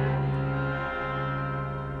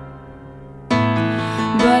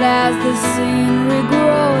 But as the scenery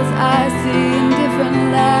grows, I see in different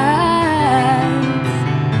lights.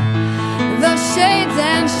 The shades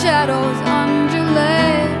and shadows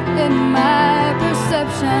undulate in my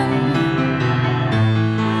perception.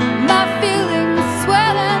 My feelings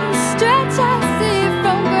swell and stretch, I see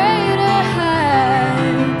from greater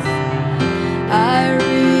heights. I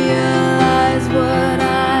realize what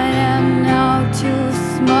I am now too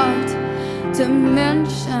smart to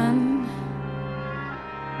mention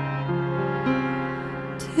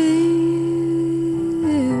to you.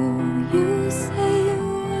 You say you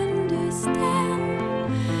understand.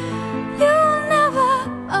 You'll never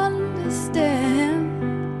understand.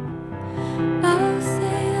 I'll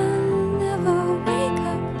say I'll never wake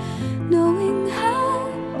up knowing how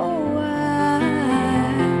or why.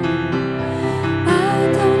 I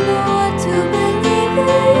don't know what to believe in.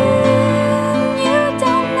 You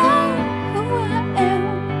don't know who I am.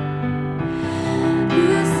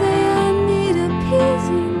 You say I need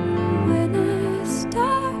appeasing when I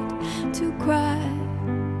start to cry,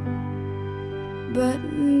 but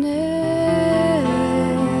never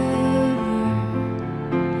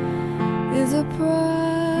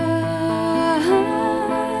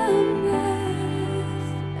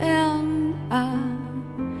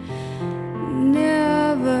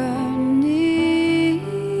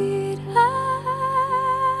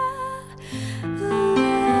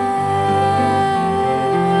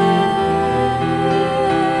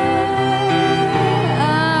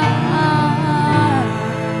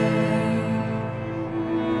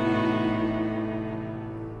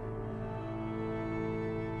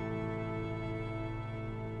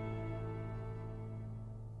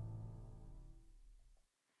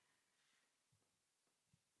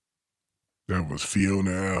That was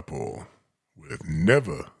Fiona Apple with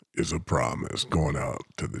Never Is a Promise, going out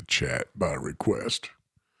to the chat by request.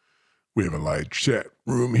 We have a live chat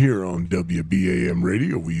room here on WBAM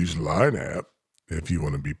Radio. We use Line app. If you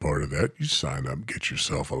want to be part of that, you sign up, get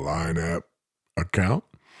yourself a Line app account.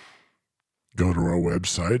 Go to our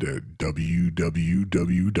website at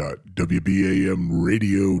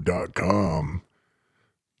www.wbamradio.com.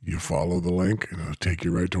 You follow the link, and it'll take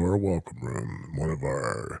you right to our welcome room. One of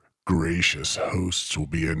our gracious hosts will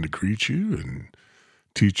be in to greet you and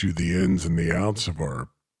teach you the ins and the outs of our,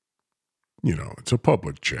 it's a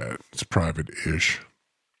public chat. It's private-ish.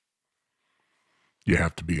 You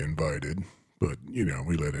have to be invited, but, we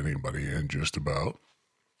let anybody in just about.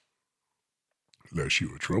 Unless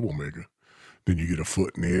you're a troublemaker. Then you get a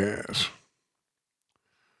foot in the ass.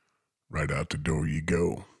 Right out the door you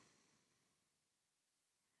go.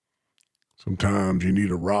 Sometimes you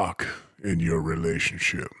need a rock in your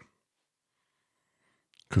relationship.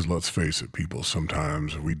 Because let's face it, people,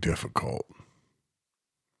 sometimes we difficult.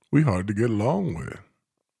 We hard to get along with.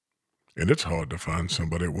 And it's hard to find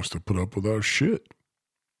somebody that wants to put up with our shit.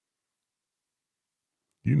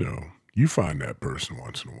 You find that person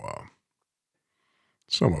once in a while.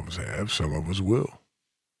 Some of us have, some of us will.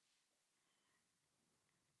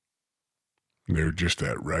 They're just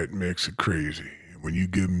that right mix of crazy. And when you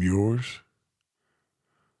give them yours,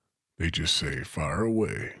 they just say, fire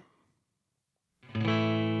away.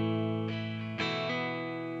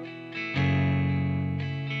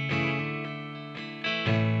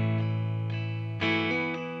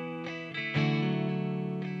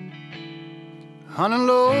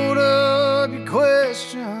 Unload up your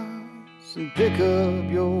questions and pick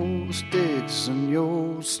up your sticks and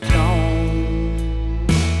your stones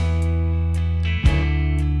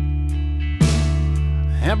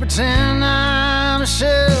and pretend I'm a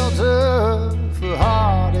shelter for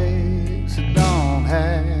heartaches that don't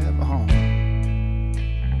have a home.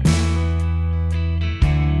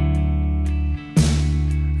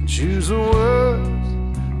 And choose the words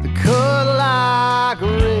that cut like a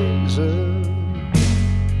razor.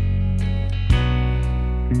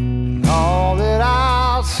 All that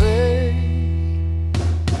I'll say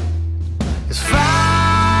is fire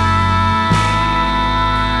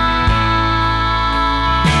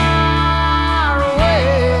away.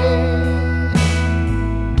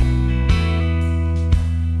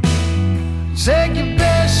 Take your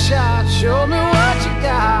best shot, show me what you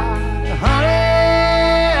got,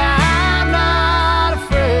 honey. I'm not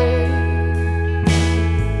afraid.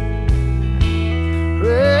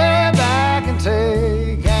 Right back and take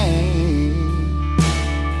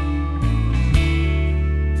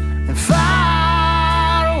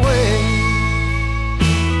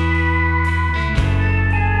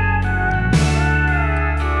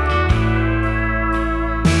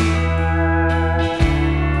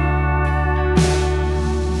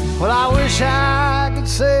I could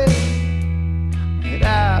say that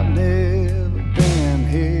I've never been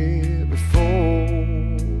here before,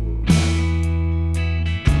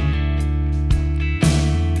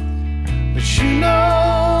 but and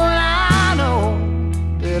I know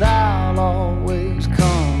that I'll always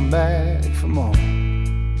come back for more.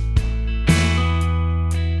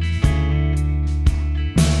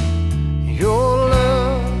 Your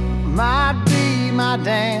love might be my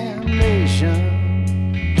damnation,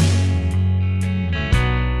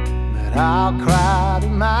 I'll cry to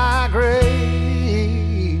my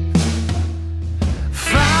grave.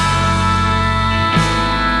 Fire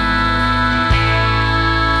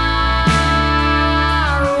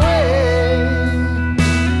away.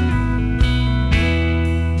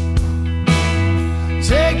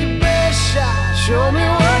 Take your best shot, show me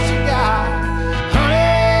what you got,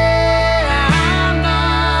 honey. I'm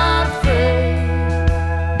not afraid.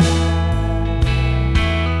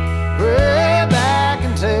 Way back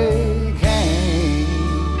and take.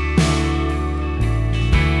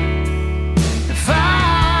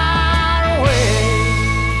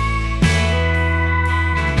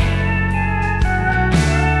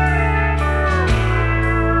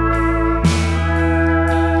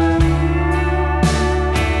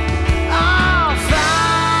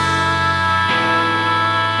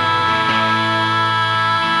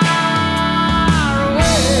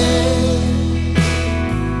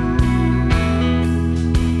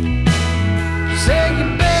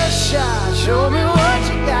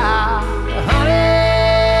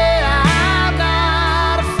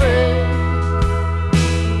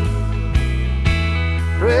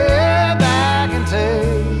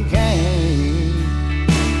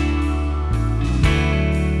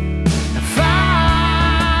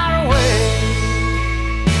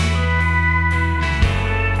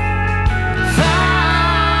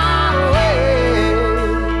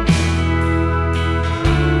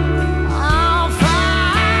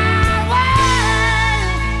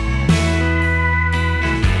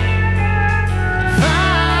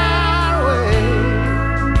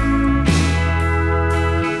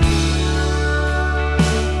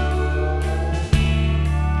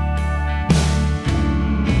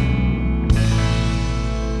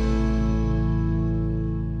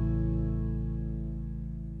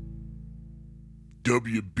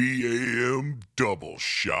 WBAM Double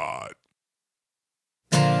Shot.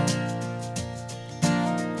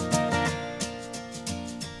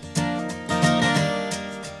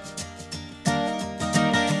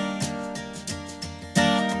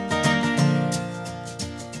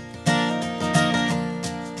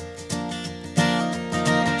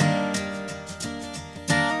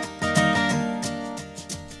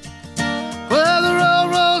 Well, the road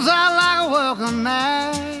rolls out like a welcome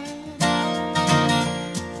mat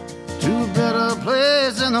to a better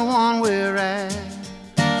place than the one we're at.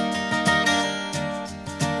 And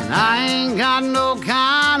I ain't got no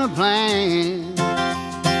kind of plan that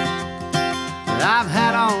I've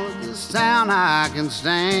had all of this town I can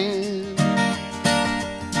stand.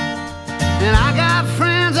 And I got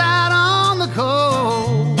friends out on the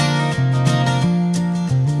coast.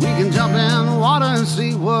 We can jump in the water and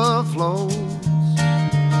see what flows.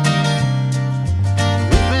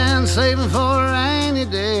 We've been saving for a rainy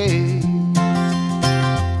day.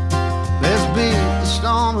 Let's beat the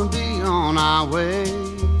storm and be on our way.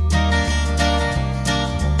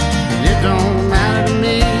 And it don't matter to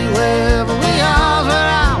me wherever we are, where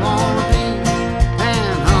I wanna be.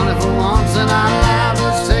 And honey, for once in our lives,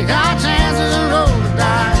 let's take our chances and roll the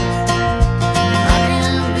dice. I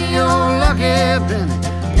can be your lucky penny,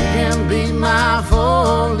 you can be my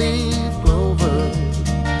four-leaf clover,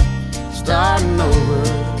 starting over.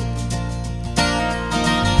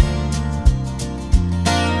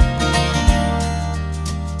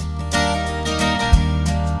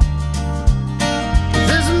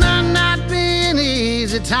 This might not be an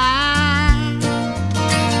easy time.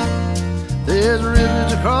 There's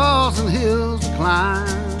rivers to cross and hills to climb.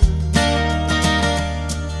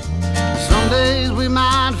 Some days we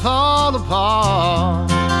might fall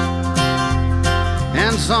apart,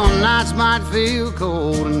 and some nights might feel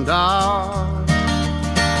cold and dark.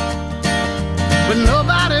 But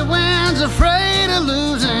nobody wins afraid of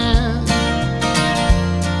losing,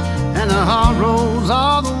 and the hard roads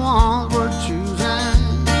are the ones we're choosing.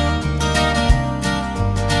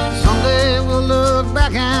 Someday we'll look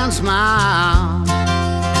back and smile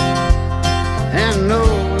and know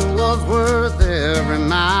it was worth every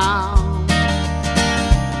mile.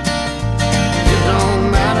 It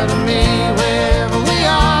don't matter to me wherever we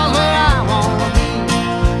are, where I wanna be.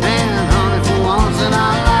 And honey, for once in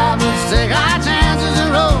our lives, let's take our chances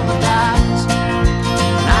and roll the dice.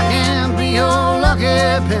 And I can be your lucky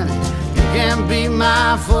penny, you can be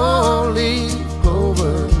my four-leaf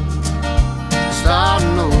clover,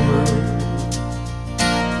 starting over,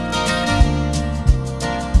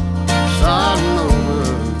 starting over.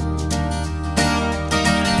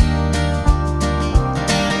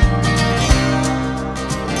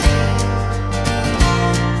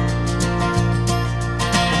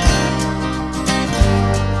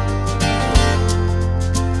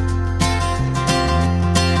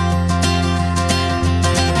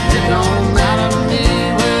 It don't matter to me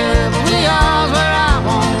wherever we are, where I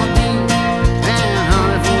wanna be. And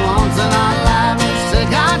honey, for once in our lives, let's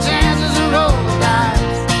take our chances and roll the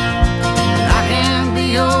dice. And I can be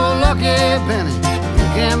your lucky penny, you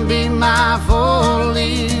can be my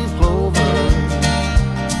four-leaf clover,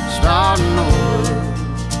 starting over,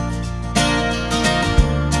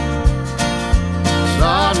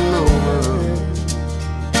 starting over.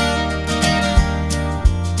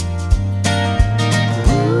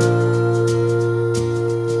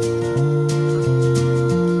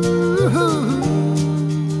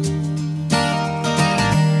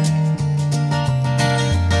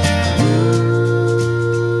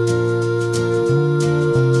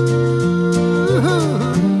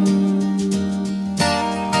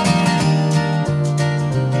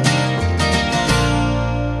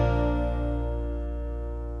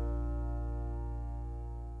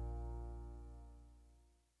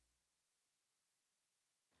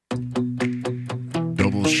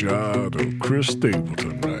 Double shot of Chris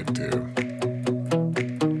Stapleton right there.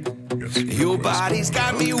 Got some Your requests body's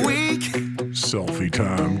got me going on. weak. Selfie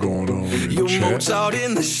time going on in Your chat. Mozart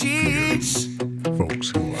in the sheets. Folks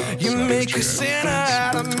who are You outside make the a chat. sinner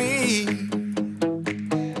out of me.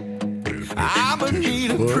 I'm a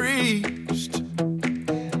need a But priest.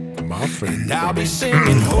 my favorite. And I'll be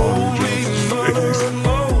singing Holy Mother of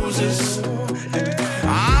Moses.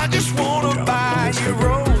 I just wanna buy you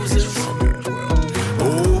roses.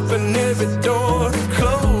 Open every door that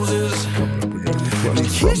closes. And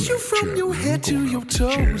kiss you from your head to your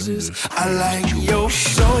toes. I like your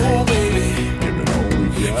soul, baby.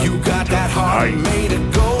 You got that heart made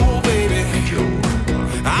of gold, baby.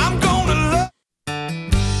 I'm gonna love.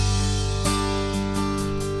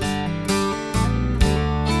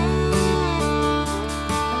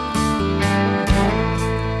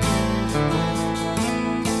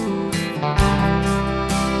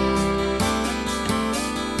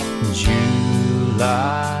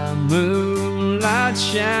 The moonlight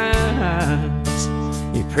shines,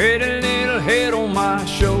 your pretty little head on my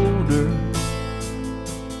shoulder.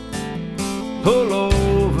 Pull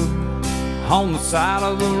over on the side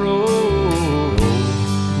of the road.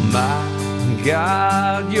 My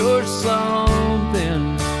God, you're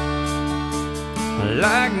something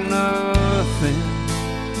like nothing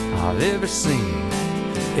I've ever seen.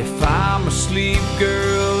 If I'm asleep,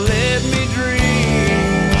 girl, let me dream.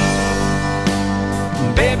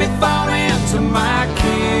 Baby, fall into my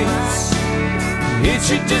kiss. It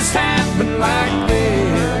should just happen like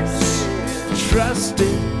this. Trust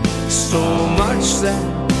it so much that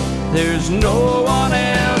there's no one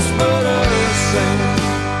else but us. And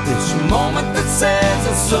this moment that says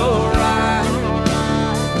it's so right,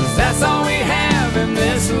 'cause that's all we have in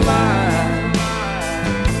this life.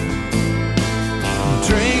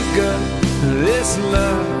 Drink up this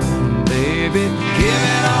love, baby, give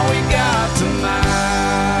it all we got tonight.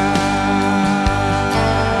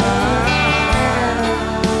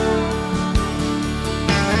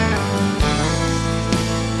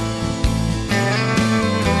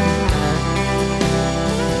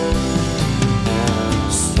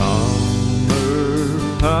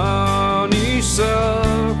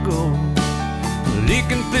 Honeysuckle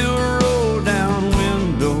leaking through a roll down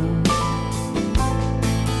window.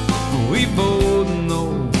 We both know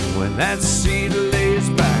when that seat lays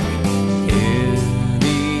back, anything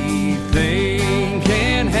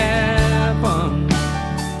can happen.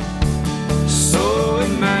 So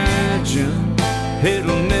imagine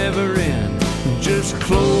it'll never end. Just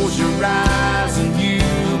close your eyes and you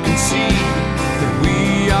can see that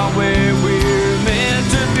we are where we're meant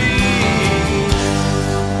to be.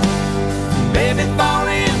 Baby, fall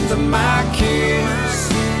into my kiss.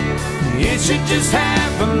 It should just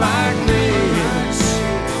happen like this.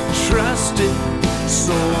 Trust it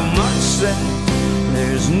so much that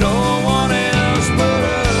there's no one else but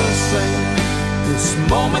us. And this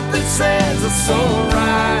moment that says it's so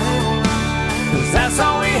right, 'cause that's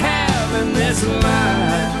all we have in this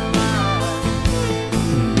life.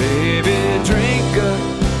 Baby, drink up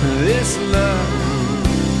this love,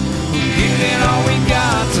 give it all we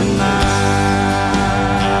got tonight.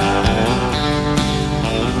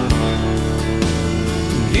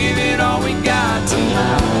 Give it all we got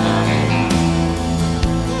tonight.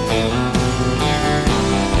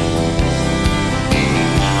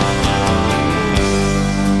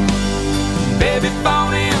 Baby,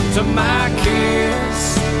 fall into my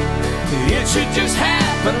kiss. It should just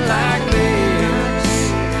happen like this.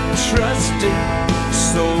 Trust it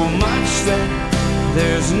so much that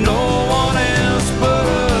there's no one else but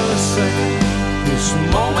us. This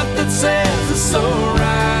moment that says it's so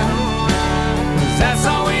right, 'cause that's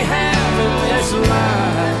all we have in this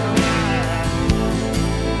life.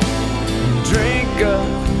 Drink up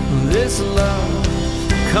this love,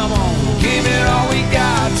 come on, give it all we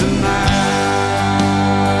got tonight.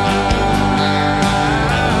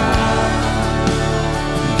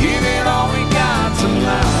 Give it all we got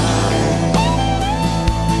tonight.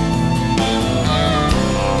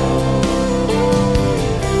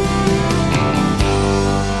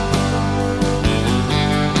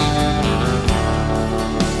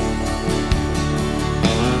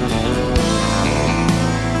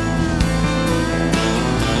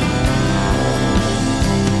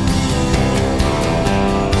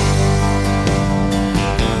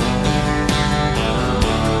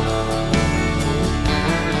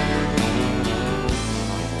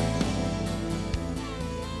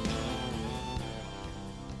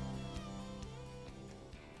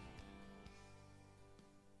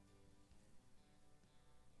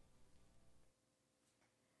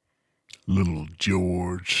 Little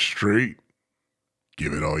George Strait.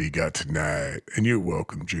 Give it all you got tonight. And you're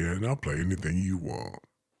welcome, Jen. I'll play anything you want.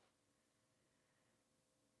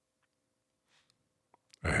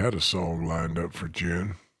 I had a song lined up for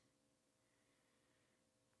Jen.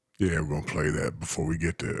 Yeah, we're going to play that before we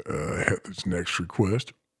get to Heather's next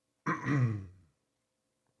request. I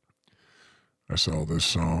saw this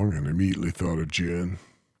song and immediately thought of Jen.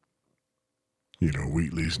 You know,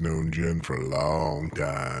 Wheatley's known Jen for a long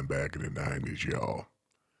time back in the 90s, y'all.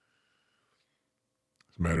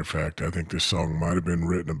 As a matter of fact, I think this song might have been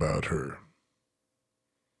written about her.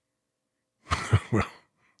 Well,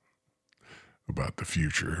 about the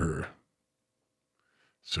future her.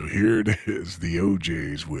 So here it is, the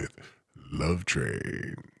OJs with Love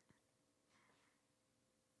Train.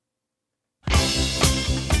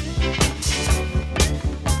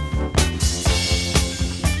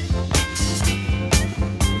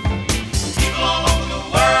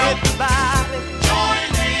 Everybody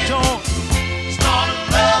join in. Start a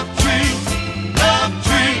love train. Love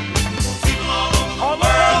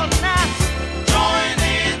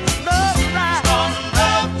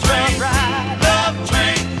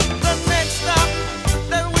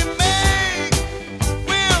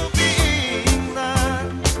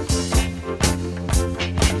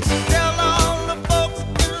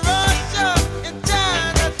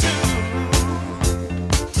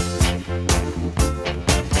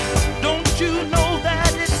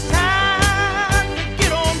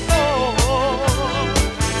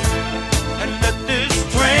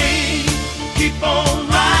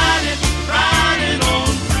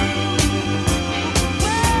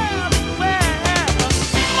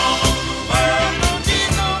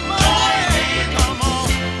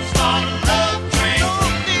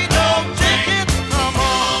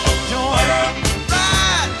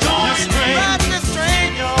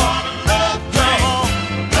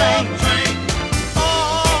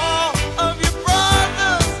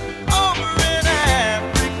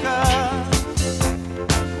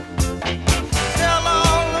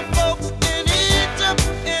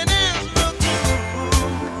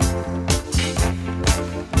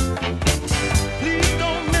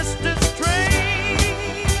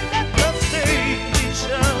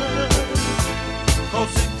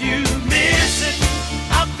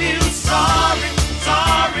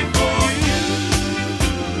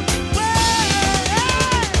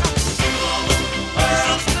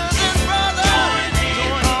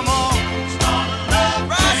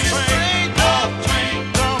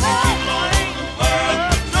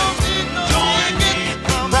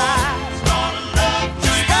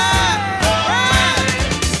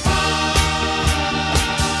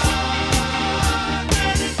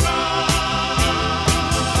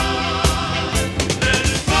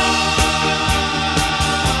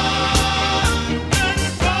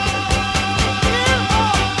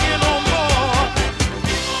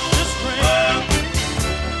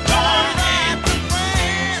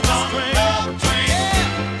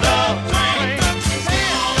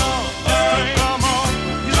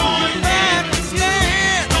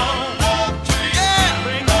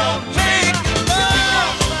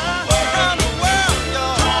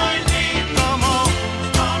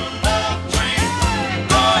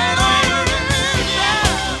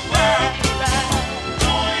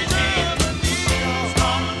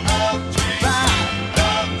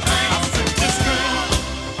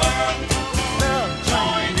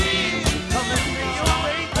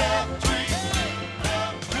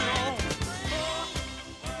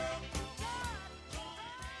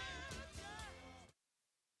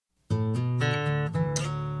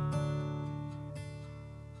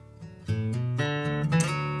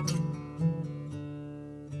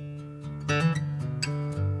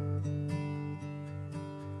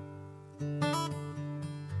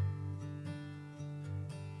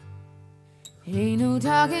Ain't no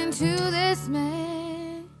talking to this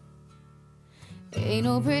man. Ain't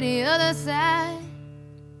no pretty other side.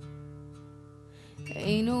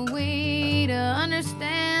 Ain't no way to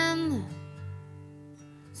understand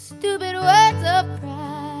stupid words of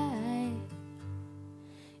pride.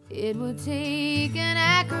 It would take an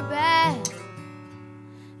acrobat,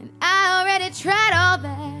 and I already tried all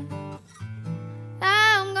that.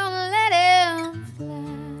 I'm gonna let him fly.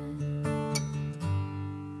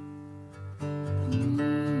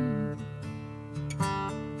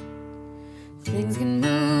 Things can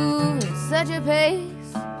move at such a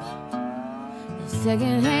pace. The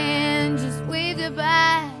second hand just wave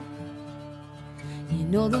goodbye. You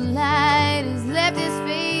know the light has left his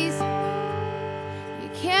face. You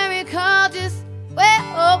can't recall just where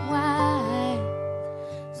or why.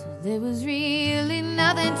 So there was really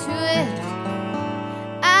nothing to it.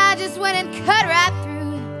 I just went and cut right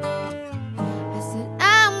through it. I said,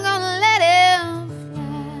 I'm gonna let him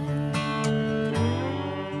fly.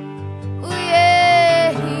 Oh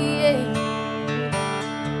yeah, yeah.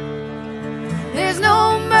 There's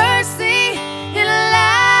no mercy in a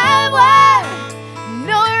live wire,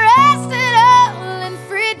 no rest at all in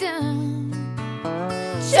freedom.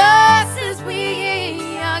 Just as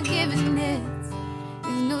we are given it,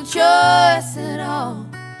 there's no choice at all.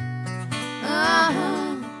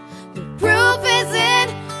 The proof is in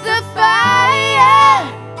the fire.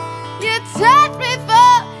 You touch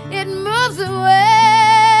before it moves away.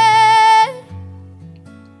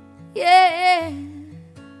 Yeah.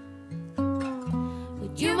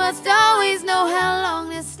 But you must always know how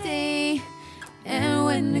long to stay and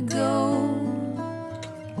when to go.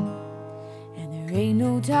 And there ain't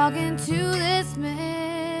no talking to this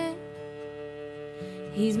man.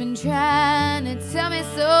 He's been trying to tell me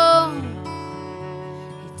so.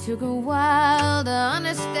 Took a while to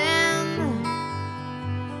understand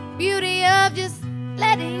the beauty of just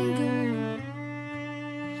letting go.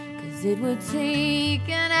 'Cause it would take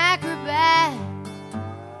an acrobat,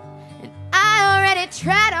 and I already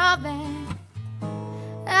tried all that.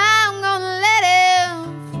 I'm gonna let him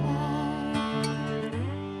fly.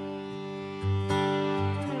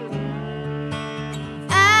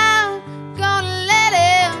 I'm gonna let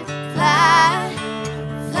him fly,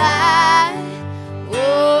 fly.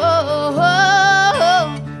 Oh,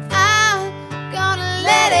 I'm gonna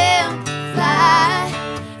let him fly,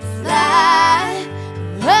 fly.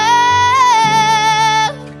 Oh,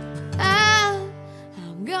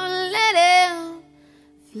 I'm gonna let him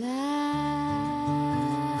fly.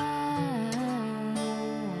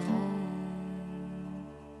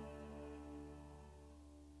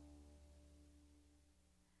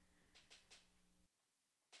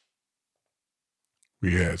 We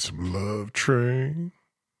had some Love Train.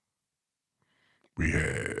 We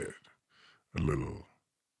had a little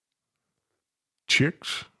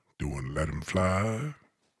Chicks doing Let 'Em Fly.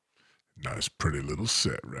 Nice, pretty little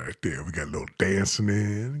set right there. We got a little dancing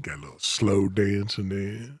in, got a little slow dancing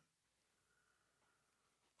in.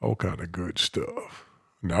 All kind of good stuff.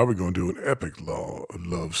 Now we're going to do an epic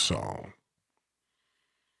love song.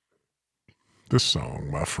 This song,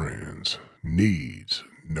 my friends, needs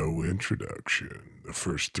no introduction. The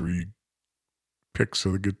first 3 picks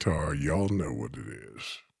of the guitar, y'all know what it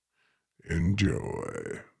is.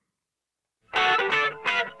 Enjoy.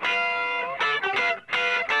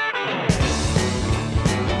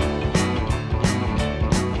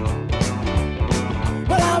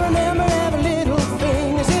 Well, I remember every little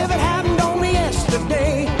thing as if it happened only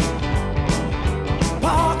yesterday.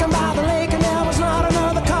 Parking by the lake and there was not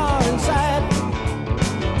another car inside.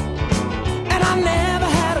 And I never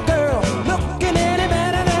had a girl looking any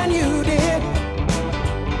better than you did.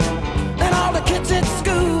 And all the kids at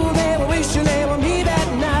school, they were wishing they were me that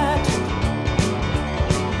night.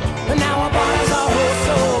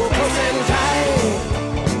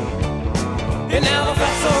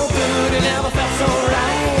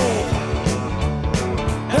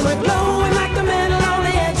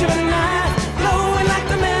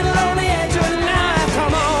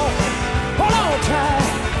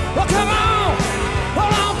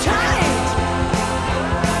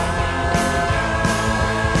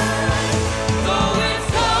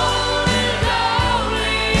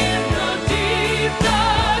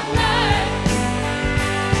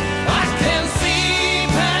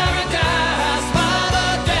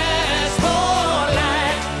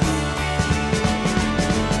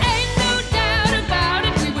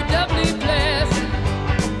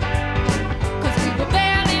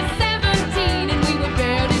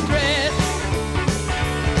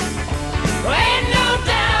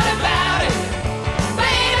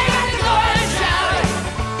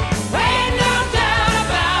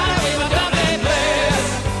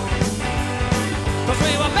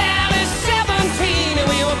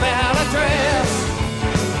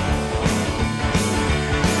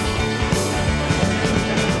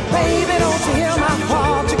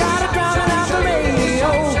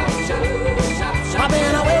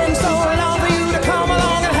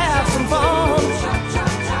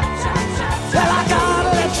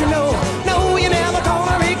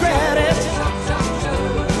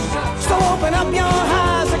 Open up your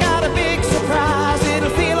eyes, I got a big surprise. It'll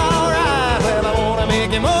feel alright. Well, I wanna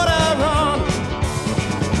make your motor run.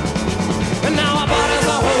 And now our bodies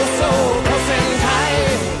are hold so close and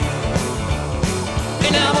tight.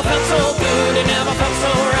 It never felt so good, it never felt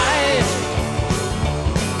so right.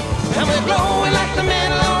 And we're glowing like the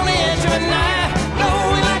metal on the edge of a knife.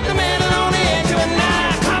 Glowing like the metal on the edge of a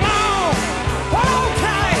knife. Come on, hold on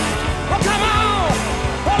tight. Well, come on,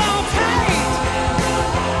 hold on tight.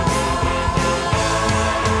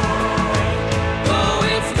 Though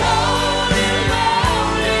it's cold and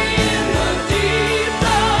lonely in the deep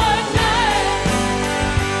dark night,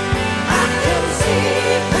 I can see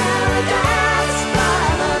paradise by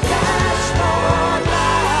the dashboard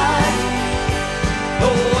light.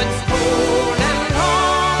 though it's cold and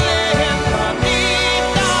lonely in the deep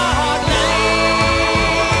dark night,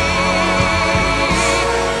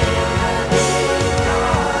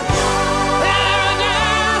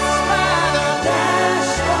 Paradise by the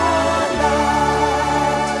dashboard light.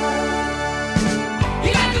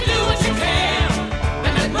 you got to do what you can,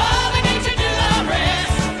 and let Mother Nature do the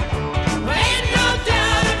rest. But ain't no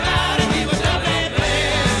doubt about it, we were doubly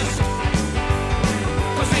blessed.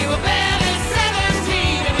 'Cause we were barely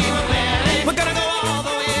 17 and we were barely. We're gonna go all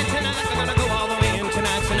the way tonight. We're gonna go all the way in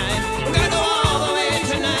tonight. We're gonna go all the way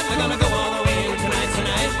tonight. We're gonna go all the way in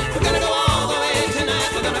tonight. We're gonna go all the way tonight.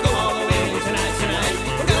 We're gonna go all the way in tonight.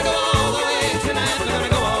 We're gonna go all the way tonight. We're gonna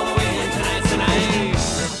go all the way in tonight.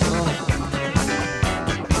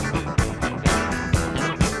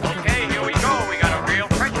 Okay, here we go. We got a real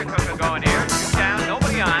pressure cooker going here. Two down,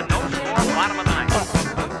 nobody on, no score, bottom of the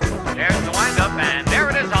ninth. There's the windup, and there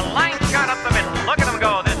it is, a line shot up the middle. Look at him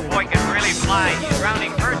go. This boy can really fly. He's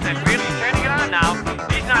rounding first and really turning it on now.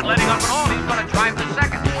 He's not letting up at all. He's going to drive the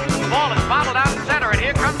second. The ball is bobbled out center, and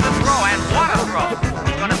here comes the throw, and what a throw.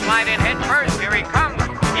 He's going to slide in head first. Here he comes.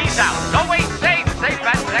 He's out. No, wait, safe. Safe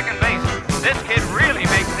at second base. This kid really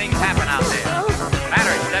makes things happen out there.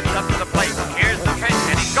 Batter steps up to the plate. Here's the pitch,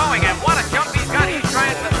 and he's going, and what a jump he's got. He's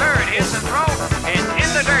trying the third. Here's the throw. It's in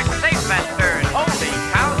the dirt. Safe at third. Holy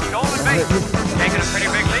cow, stolen base. Taking a pretty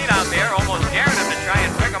big lead out there, almost daring him to try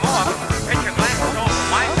and pick him off. Pitcher glances over,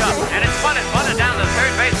 winds up, and it's bunted down the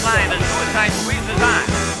third base line. The suicide squeeze is on.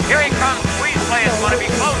 Here he comes. Squeeze play is going to be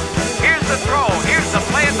close. Here's the throw. Here's the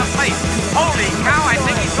play at the plate. Holy cow, I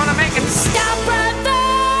think he's going to make it. Stop right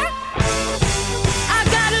there. I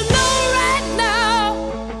gotta know right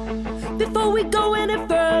now. Before we go any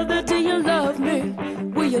further, do you love me?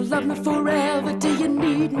 Will you love me forever? Do you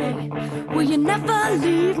need me? Will you never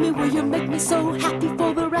leave me? Will you make me so happy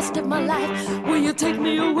for the rest of my life? Will you take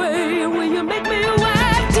me away? Will you make me a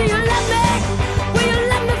wife? Do you love me? Will you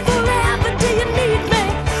love me forever? Do you need me?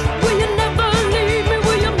 Will you never leave me?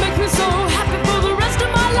 Will you make me so happy for the rest of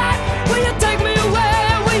my life? Will you take me away?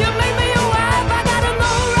 Will you make me a wife? I gotta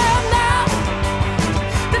know right now.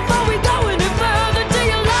 Before we go any further, do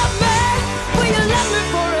you love me? Will you love me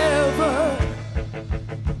forever?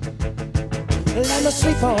 Let me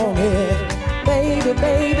sleep on it, baby,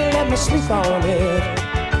 baby. Let me sleep on it.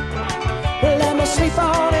 Let me sleep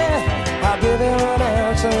on it. I'll give you an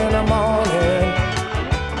answer in the morning.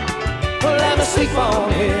 Let me sleep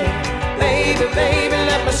on it, baby, baby.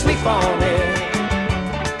 Let me sleep on it.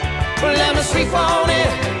 Let me sleep on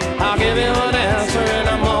it. I'll give you an answer in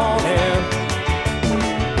the morning.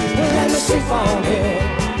 Let me sleep on it,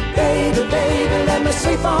 baby, baby. Let me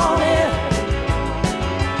sleep on it.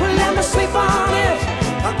 Let me sleep on it.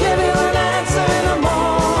 I'll give you an answer in the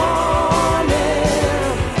morning.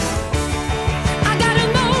 I gotta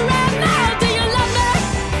know right now. Do you love me?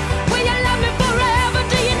 Will you love me forever?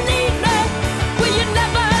 Do you need me? Will you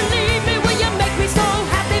never leave me? Will you make me so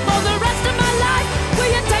happy for the rest of my life?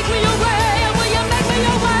 Will you take me away? Will you make me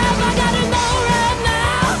your wife? I gotta know right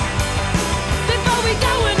now. Before we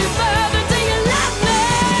go any further, do you love me?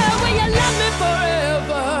 Will you love me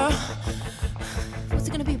forever? What's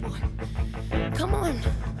it gonna be, boy? Come on.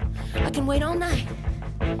 I can wait all night.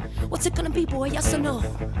 What's it gonna be, boy? Yes or no?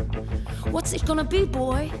 What's it gonna be,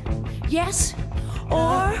 boy? Yes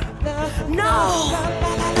or no?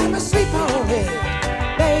 Let me sleep on it,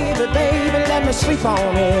 baby, baby. Let me sleep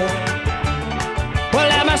on it. Well,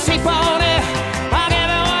 let me sleep on it. I'll give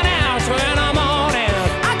you an answer in the morning.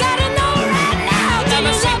 I gotta know right now. Do Let me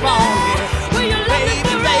you sleep love on me? it. Will you love me Baby,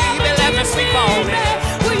 forever? baby, Do let you me sleep need on me? it.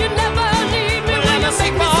 Will you never leave me? Well, Will let me you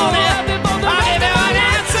sleep make me so on it. happy for the I'll rest give you of my an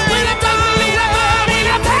life? answer Will in you the take me morning. away? Will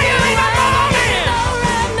you I'll tell you in the morning. know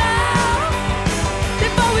right now?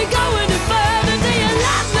 Before we go any further, do you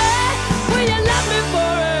love me? Will you love me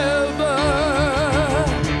forever?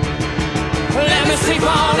 Let me sleep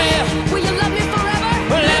on it. Will you love me forever?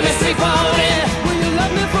 Let me sleep on it.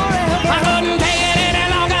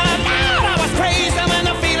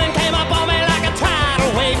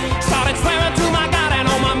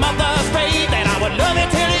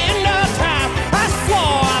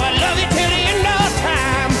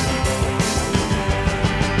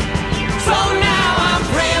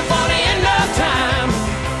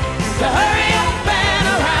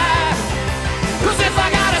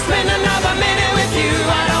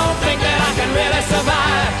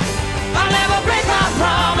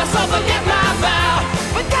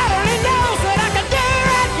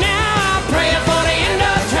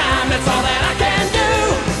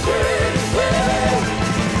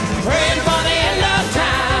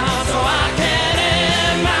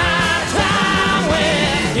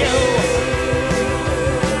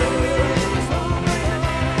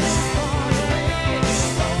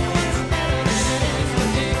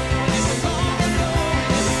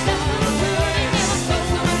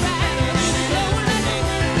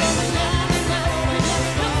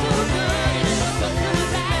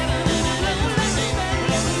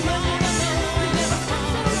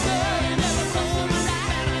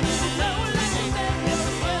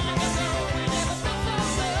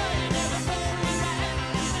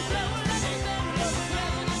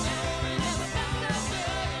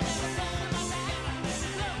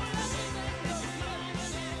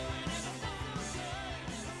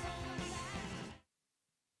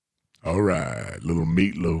 All right, little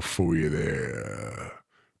meatloaf for you there.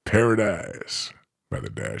 Paradise by the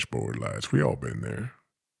Dashboard Lights. We all been there.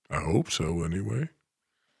 I hope so, anyway.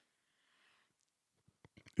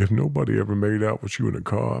 If nobody ever made out with you in a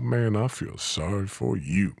car, man, I feel sorry for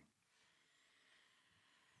you.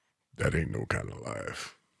 That ain't no kind of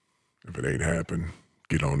life. If it ain't happened,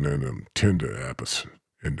 get on them Tinder apps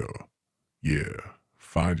and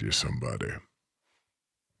find you somebody.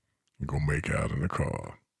 And go make out in a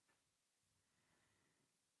car.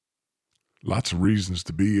 Lots of reasons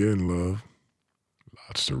to be in love.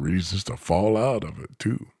 Lots of reasons to fall out of it,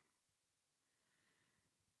 too.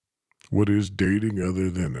 What is dating other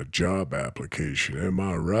than a job application? Am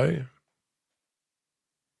I right?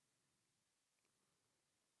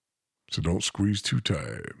 So don't squeeze too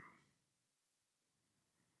tight.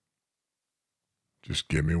 Just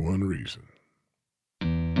give me one reason.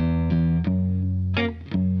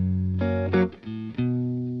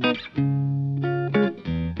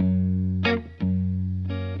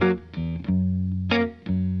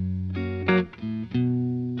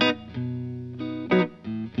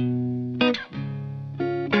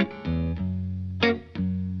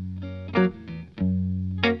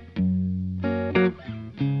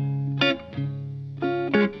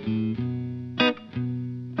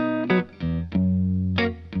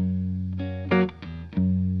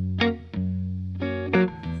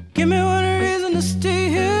 Give me one reason to stay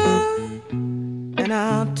here, and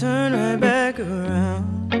I'll turn right back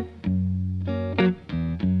around.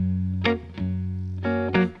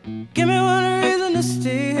 Give me one reason to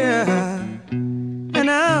stay here, and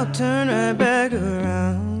I'll turn right back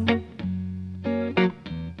around.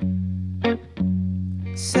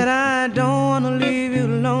 Said I don't wanna leave you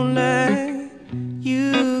lonely.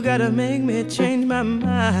 You gotta make me change my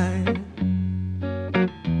mind.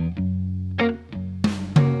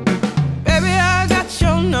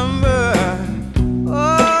 Number.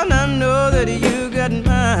 Oh, and I know that you got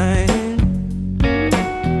mine.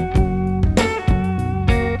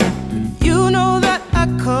 You know that I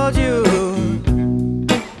called you.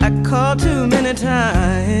 I called too many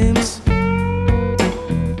times.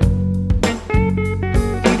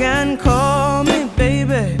 You can call me,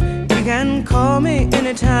 baby. You can call me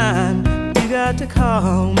anytime. You got to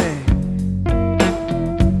call me.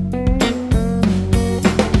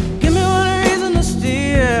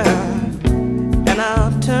 And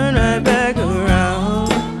I'll turn right back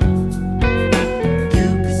around. You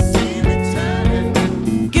can see me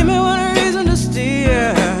turning. Give me one reason to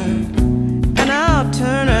steer, and I'll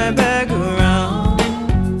turn right back around.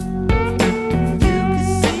 You can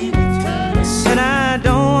see me turning. Said I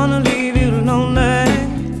don't wanna leave you lonely.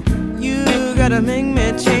 You gotta make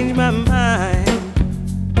me change my mind.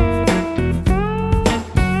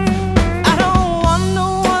 I don't want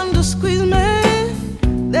no one to squeeze me.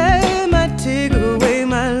 Take away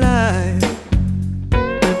my life.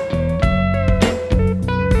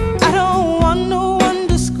 I don't want no one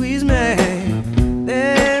to squeeze me.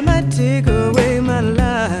 They might take away my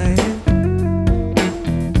life.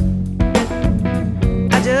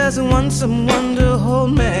 I just want someone to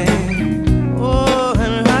hold me. Oh,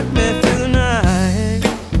 and rock me through the night.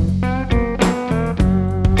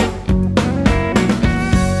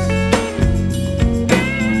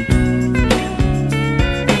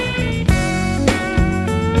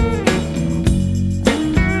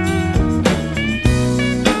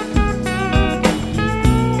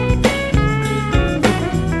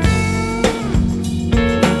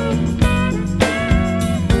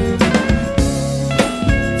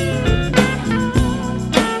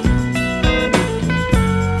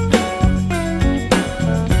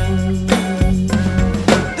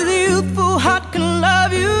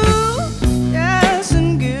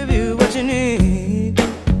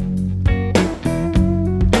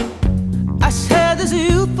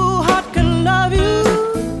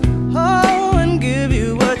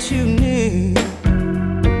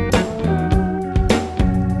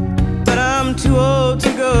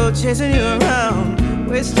 Chasing you around,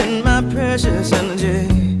 wasting my precious energy.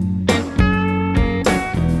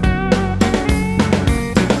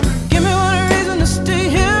 Give me one reason to stay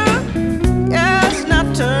here. Yes, now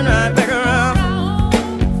turn right back around.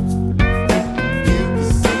 You can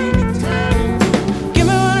see me turning. Give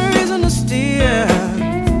me one reason to stay here.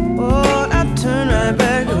 Oh, now turn right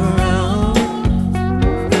back around.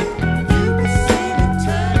 You can see me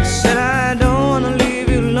turning. Said I don't wanna leave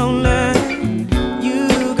you lonely.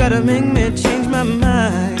 Gotta make me change my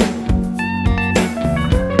mind.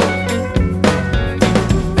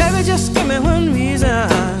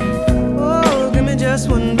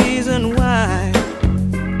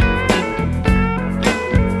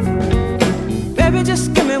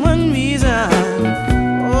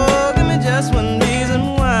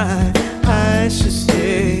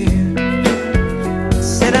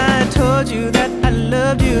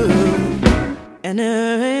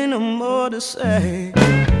 more to say.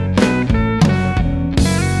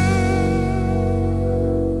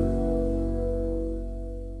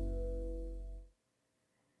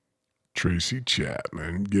 Tracy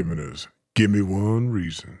Chapman giving us Give Me One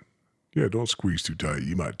Reason. Yeah, don't squeeze too tight.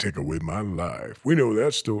 You might take away my life. We know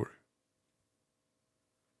that story.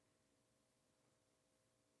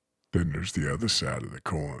 Then there's the other side of the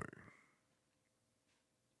coin.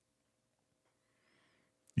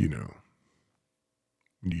 You know,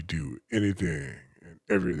 when you do anything and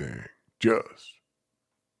everything just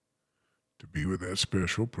to be with that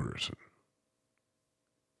special person.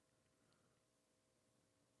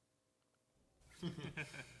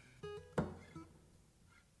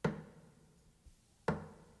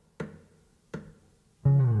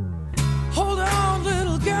 Hold on,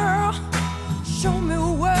 little girl. Show me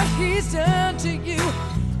what he's done to you.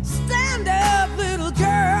 Stand up, little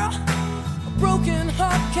girl. A broken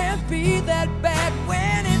heart can't be that bad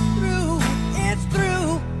when it's through. It's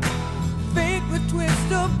through. Fate would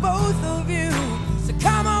twist of both of you. So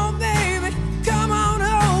come on, baby, come on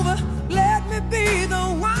over. Let me be the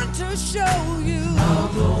one to show you.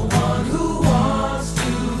 I'm the one who wants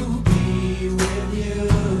to be with you.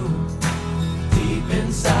 Deep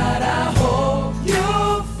inside, I hope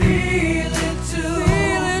you feel it too.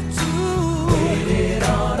 Feel it too. Waited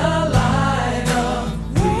on a line of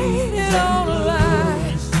waited on a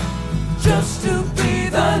line just to be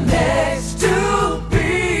the next to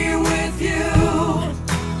be with you.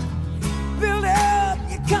 Build up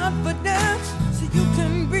your confidence so you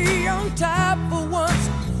can be on top for once.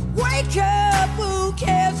 Wake up, who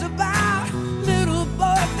cares about little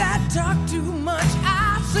boys that talk too much?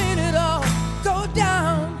 I've seen it all go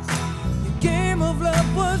down. Your game of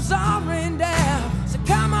love was all rained down. So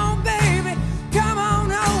come on, baby, come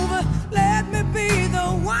on over. Let me be the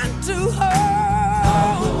one to hold you.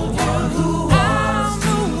 I'm the one who wants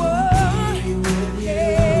to be with you.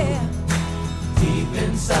 Yeah. Deep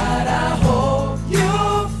inside, I hope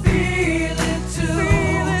you feel it too.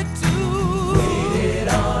 Feel it too. Waited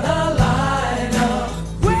on a line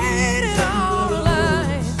of waited on a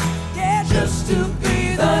line. Yeah, just to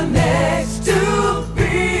be the next to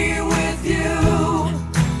be with you.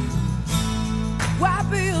 Why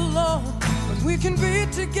be alone when we can be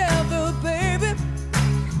together, baby?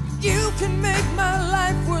 You can make my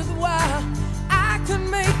life worthwhile. I can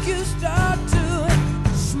make you start to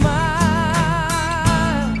smile.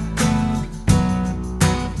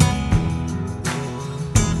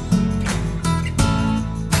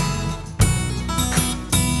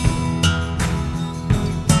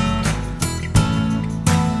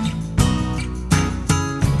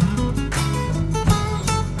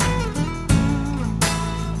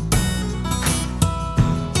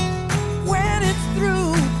 When it's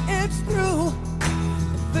through, it's through.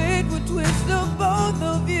 Fate would twist of both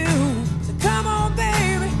of you. So come on,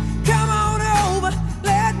 baby, come on over.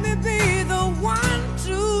 Let me be the one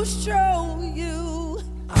to show you.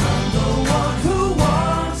 I'm the one who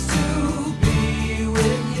wants to be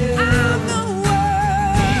with you. I'm the one.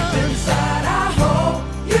 Deep inside, I hope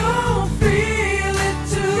you feel it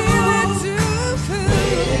too. Feel it too.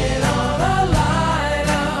 Waiting on a line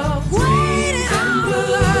of waiting on a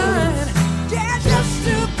line. Yeah, just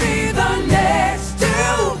to be the next to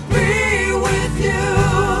be with you.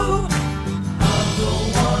 I'm the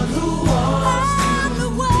one who wants to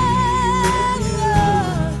be with you.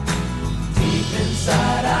 Deep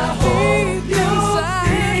inside, I hope you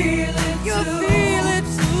feel it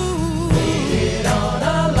too. Waited on a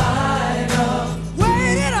line of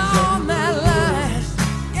waited on that line.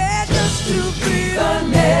 Yeah, just to be the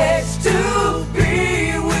next to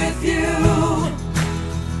be with you.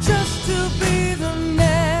 Just to be the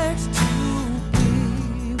next to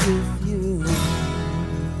be with you.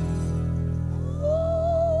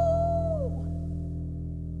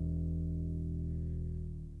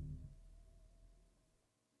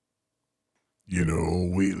 You know,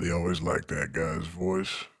 Wheatley always liked that guy's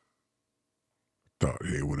voice. Thought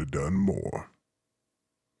he would have done more.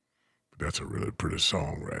 But that's a really pretty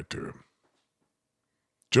song right there.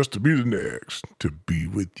 Just to be the next to be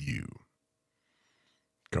with you.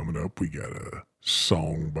 Coming up, we got a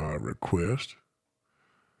song by request.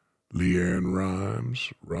 Leanne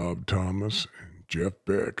Rhymes, Rob Thomas, and Jeff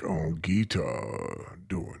Beck on guitar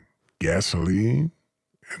doing Gasoline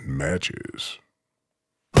and Matches.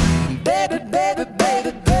 Baby, baby,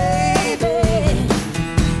 baby, baby,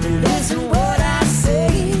 listen what I say.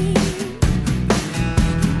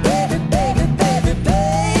 Baby, baby, baby,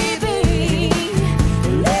 baby,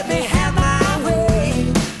 let me have my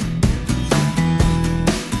way.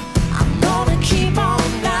 I'm gonna keep on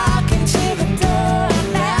knocking till the door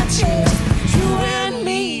matches. You and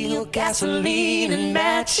me, your gas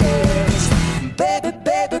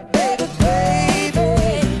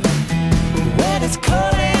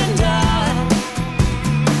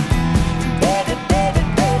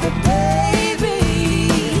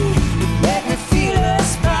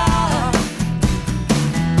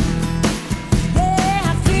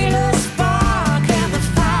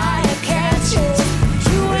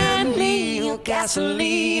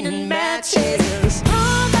gasoline and matches. Pull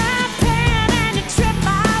my pin and you trip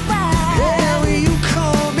my wire. Yeah, well, you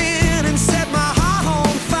come in and set my heart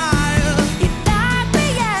on fire. You knock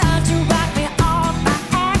me out, you rock me off my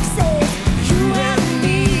axis. You and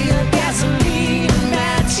me are gasoline and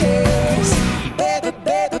matches. Baby,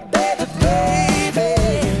 baby, baby, baby,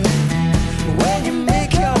 when you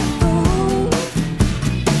make your move,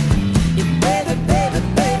 you baby, baby,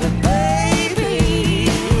 baby, baby,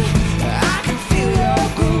 I can feel your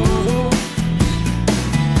groove.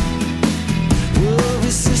 Oh,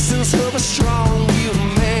 resistance of a strong will,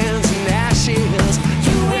 man's and ashes.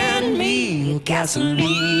 You and me,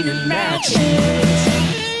 gasoline and matches.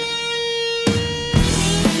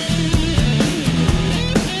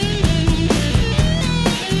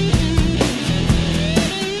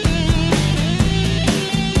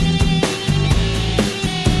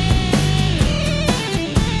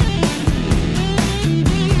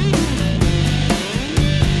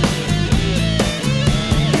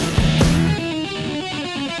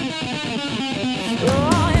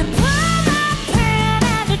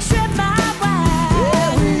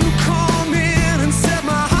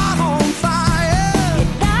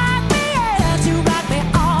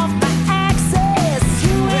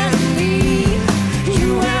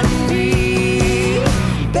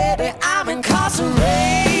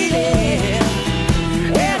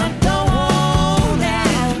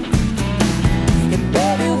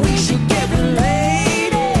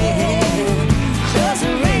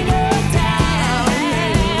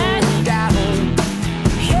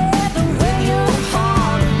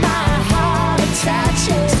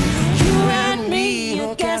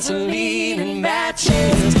 Gasoline and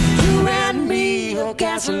matches. You and me, oh,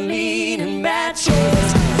 gasoline and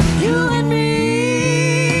matches. You and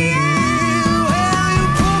me. Well, you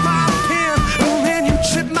pull my pin and then you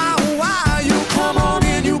trip my wire. You come on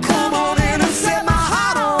in, you come on in and set my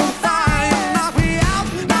heart on fire. You knock me out,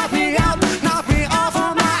 knock me out, knock me off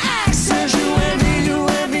of my axis. You and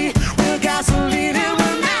me, we're gasoline and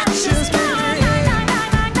we're matches, baby.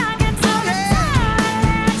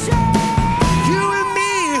 You and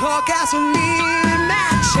me, oh, gasoline and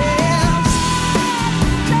matches.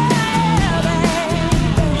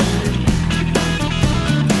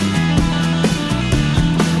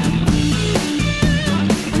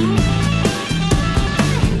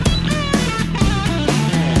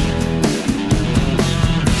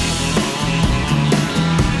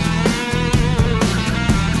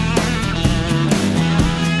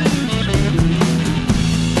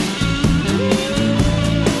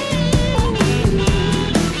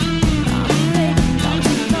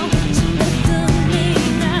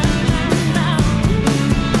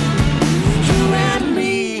 You and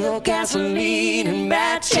me, oh, gasoline and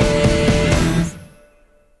matches.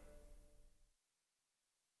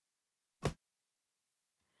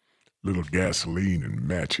 Little gasoline and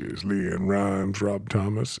matches. Leanne Rhymes, Rob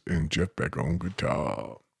Thomas, and Jeff Beck on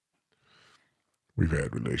guitar. We've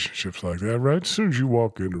had relationships like that, right? As soon as you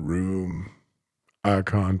walk in the room, eye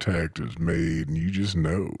contact is made, and you just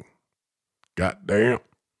know. Goddamn.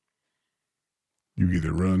 You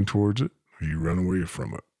either run towards it or you run away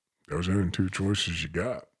from it. Those are the two choices you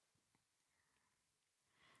got.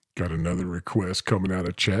 Got another request coming out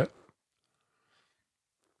of chat.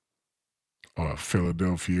 A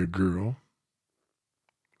Philadelphia girl,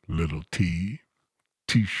 Little T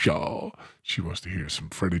Shaw. She wants to hear some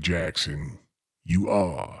Freddie Jackson. You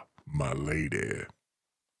are my lady.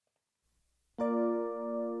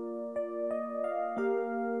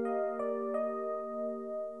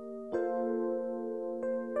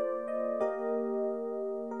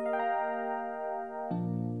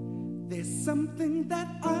 There's something that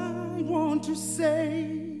I want to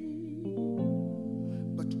say,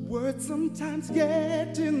 but words sometimes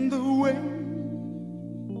get in the way.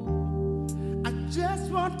 I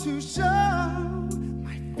just want to show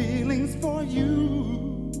my feelings for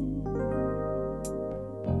you.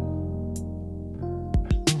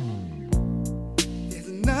 There's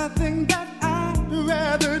nothing that I'd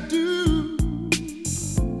rather do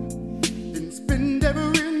than spend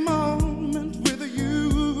every moment with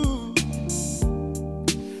you.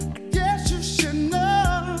 I guess you should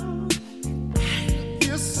know I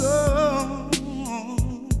feel so.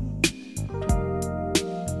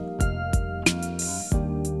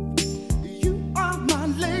 You are my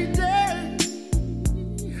lady.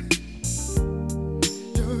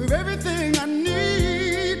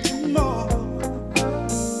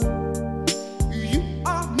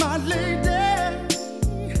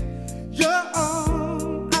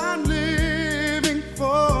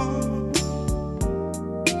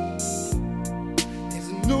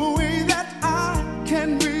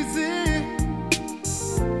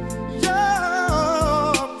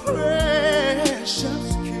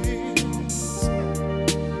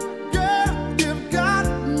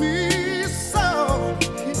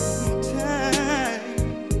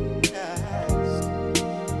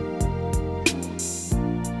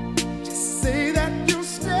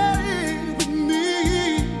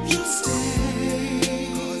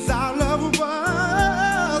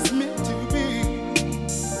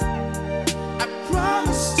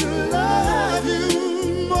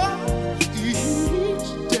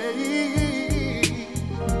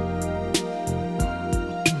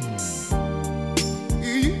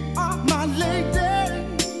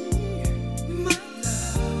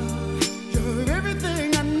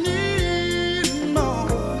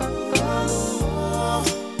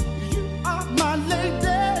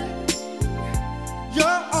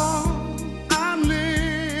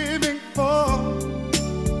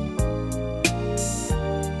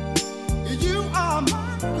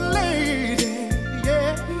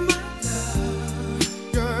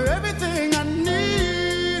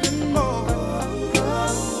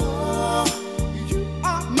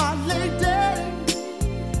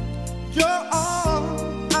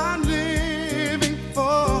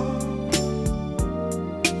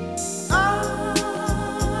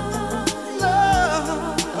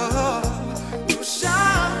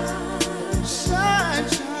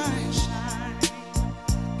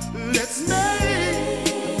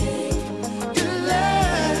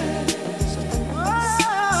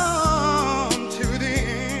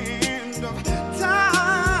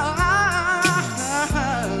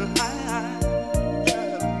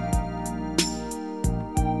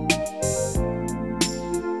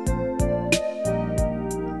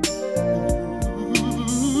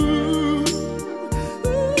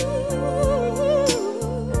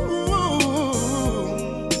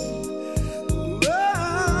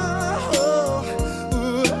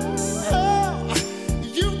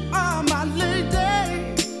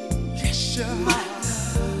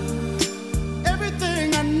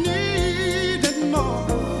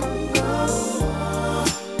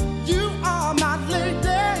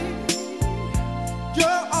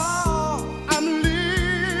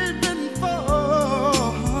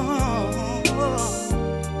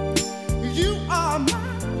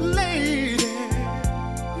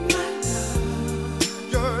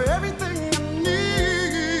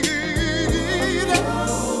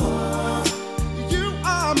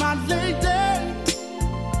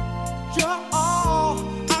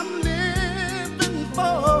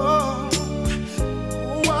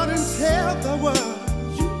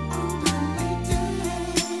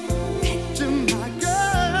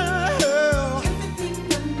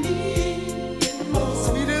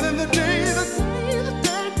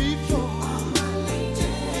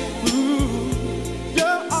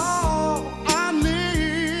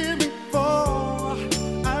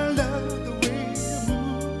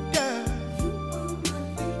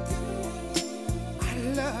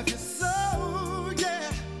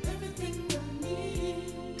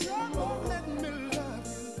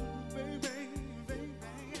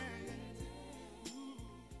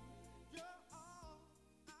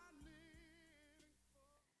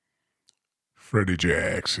 Freddie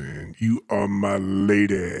Jackson, You Are My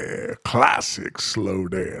Lady. Classic slow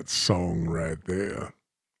dance song right there.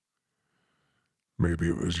 Maybe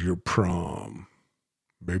it was your prom.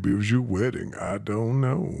 Maybe it was your wedding. I don't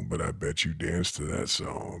know, but I bet you danced to that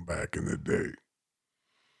song back in the day.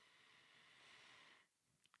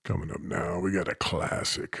 Coming up now, we got a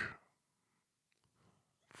classic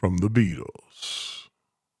from the Beatles.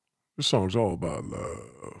 This song's all about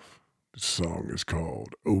love. This song is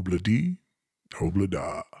called Obla-Dee,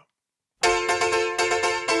 Obla-Da.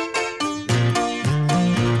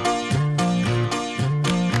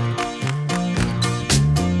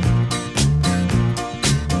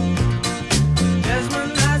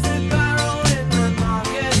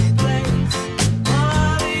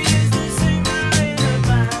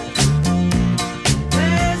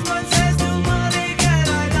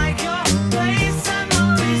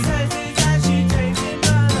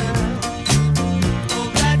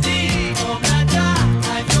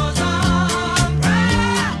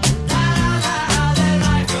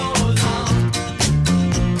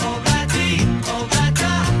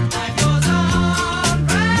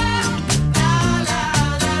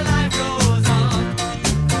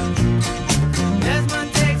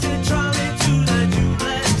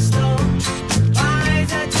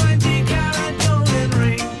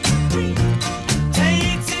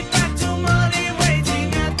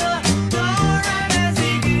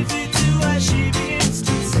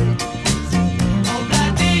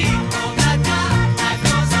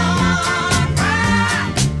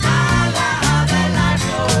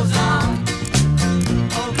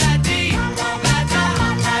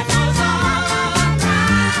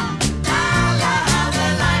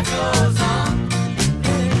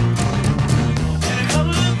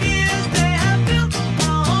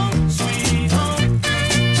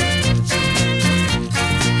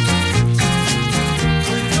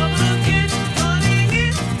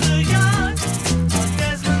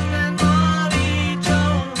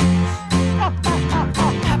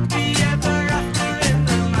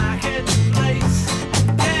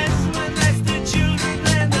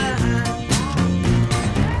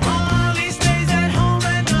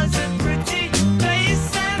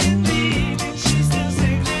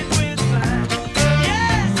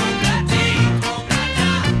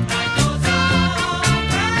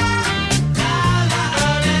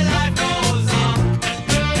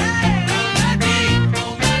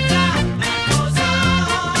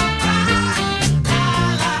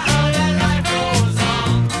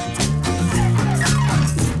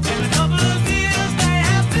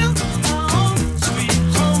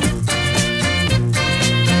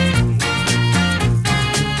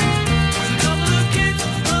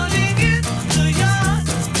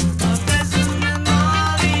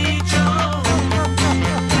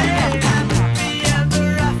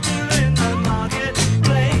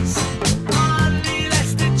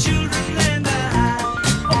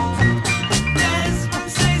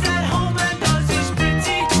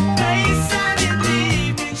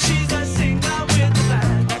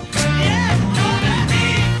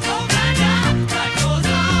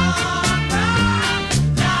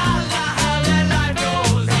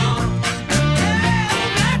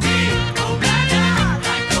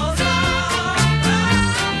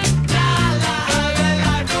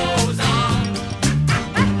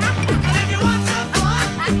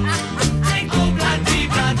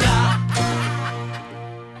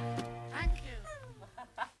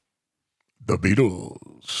 The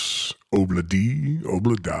Beatles, Obla-Dee,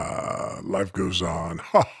 Obla-Da, life goes on,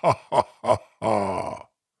 ha ha ha ha ha.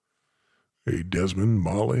 Hey Desmond,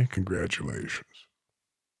 Molly, congratulations.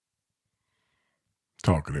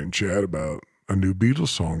 Talking in chat about a new Beatles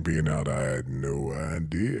song being out, I had no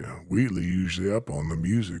idea. Wheatley usually up on the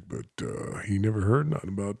music, but he never heard nothing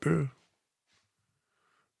about this.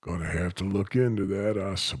 Gonna have to look into that,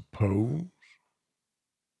 I suppose.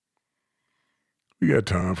 We got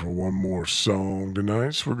time for one more song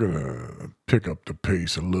tonight, so we're going to pick up the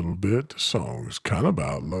pace a little bit. The song is kind of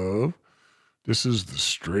about love. This is the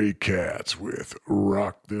Stray Cats with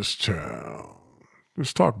Rock This Town.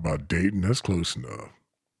 Let's talk about dating. That's close enough.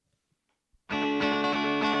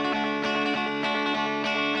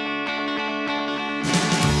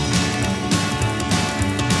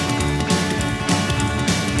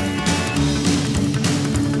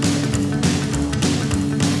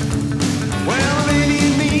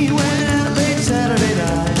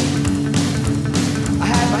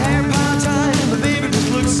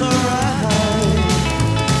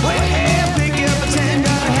 Pick up a 10,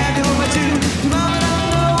 gotta have you on my 2. Mama don't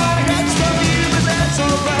know I got stuff you, but that's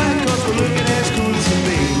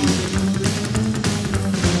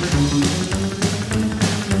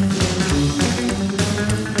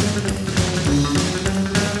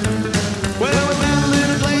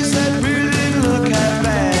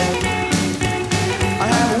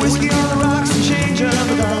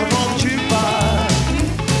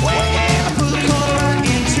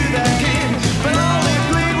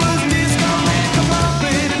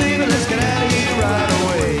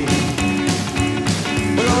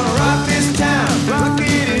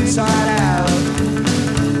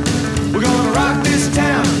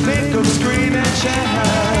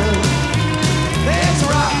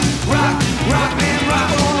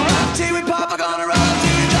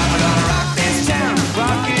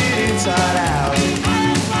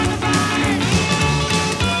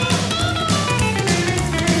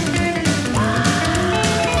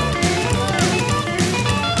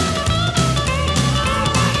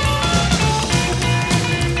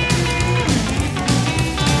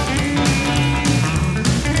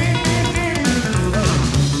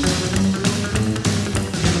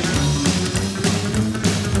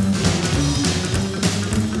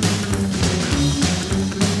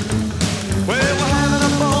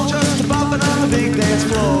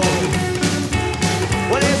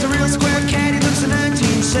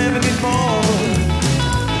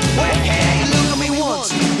Well, hey, look at me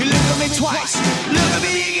once, you look at me twice. Look at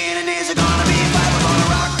me again, and there's gonna be a fight. We're gonna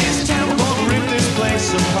rock this town, we're gonna rip this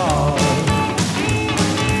place apart.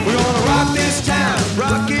 We're gonna rock this town,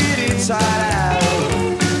 rock it inside out.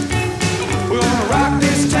 We're gonna rock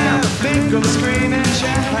this town, make them scream and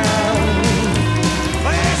shout.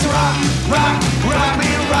 Let's rock, rock, rock me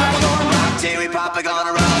and rock. We're gonna rock till we pop, we're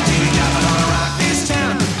gonna rock till we drop. We're gonna rock this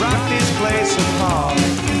town, rock this place apart.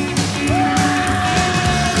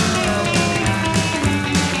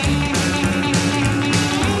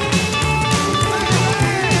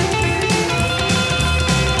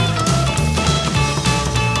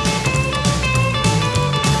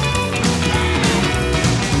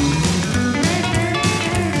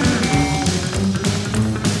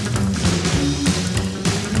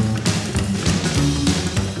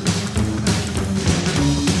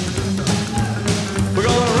 We're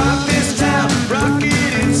gonna rock this town, rock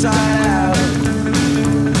it inside out.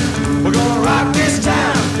 We're gonna rock this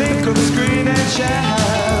town, make them scream and shout.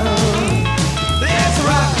 Let's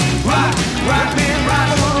rock, rock, rock me and rock.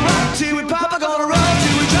 We're gonna rock till we pop, we're gonna rock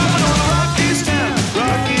till we drop. We're gonna rock this town,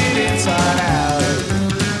 rock it inside out.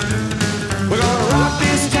 We're gonna rock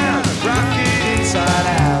this town, rock it inside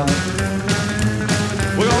out.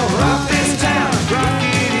 We're gonna rock this town, rock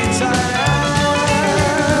it inside out.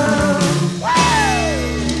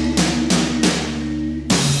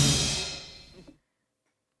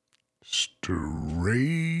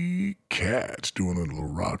 Stray Cats doing a little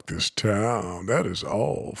rock this town. That is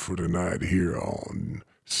all for tonight here on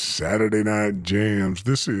Saturday Night Jams.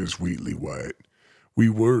 This is Wheatley White. We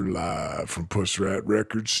were live from Puss Rat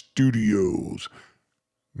Records Studios.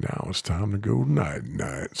 Now it's time to go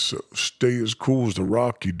night-night, so stay as cool as the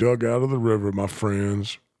rock you dug out of the river, my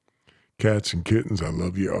friends. Cats and kittens, I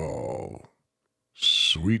love you all.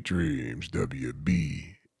 Sweet dreams,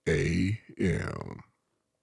 WBAM.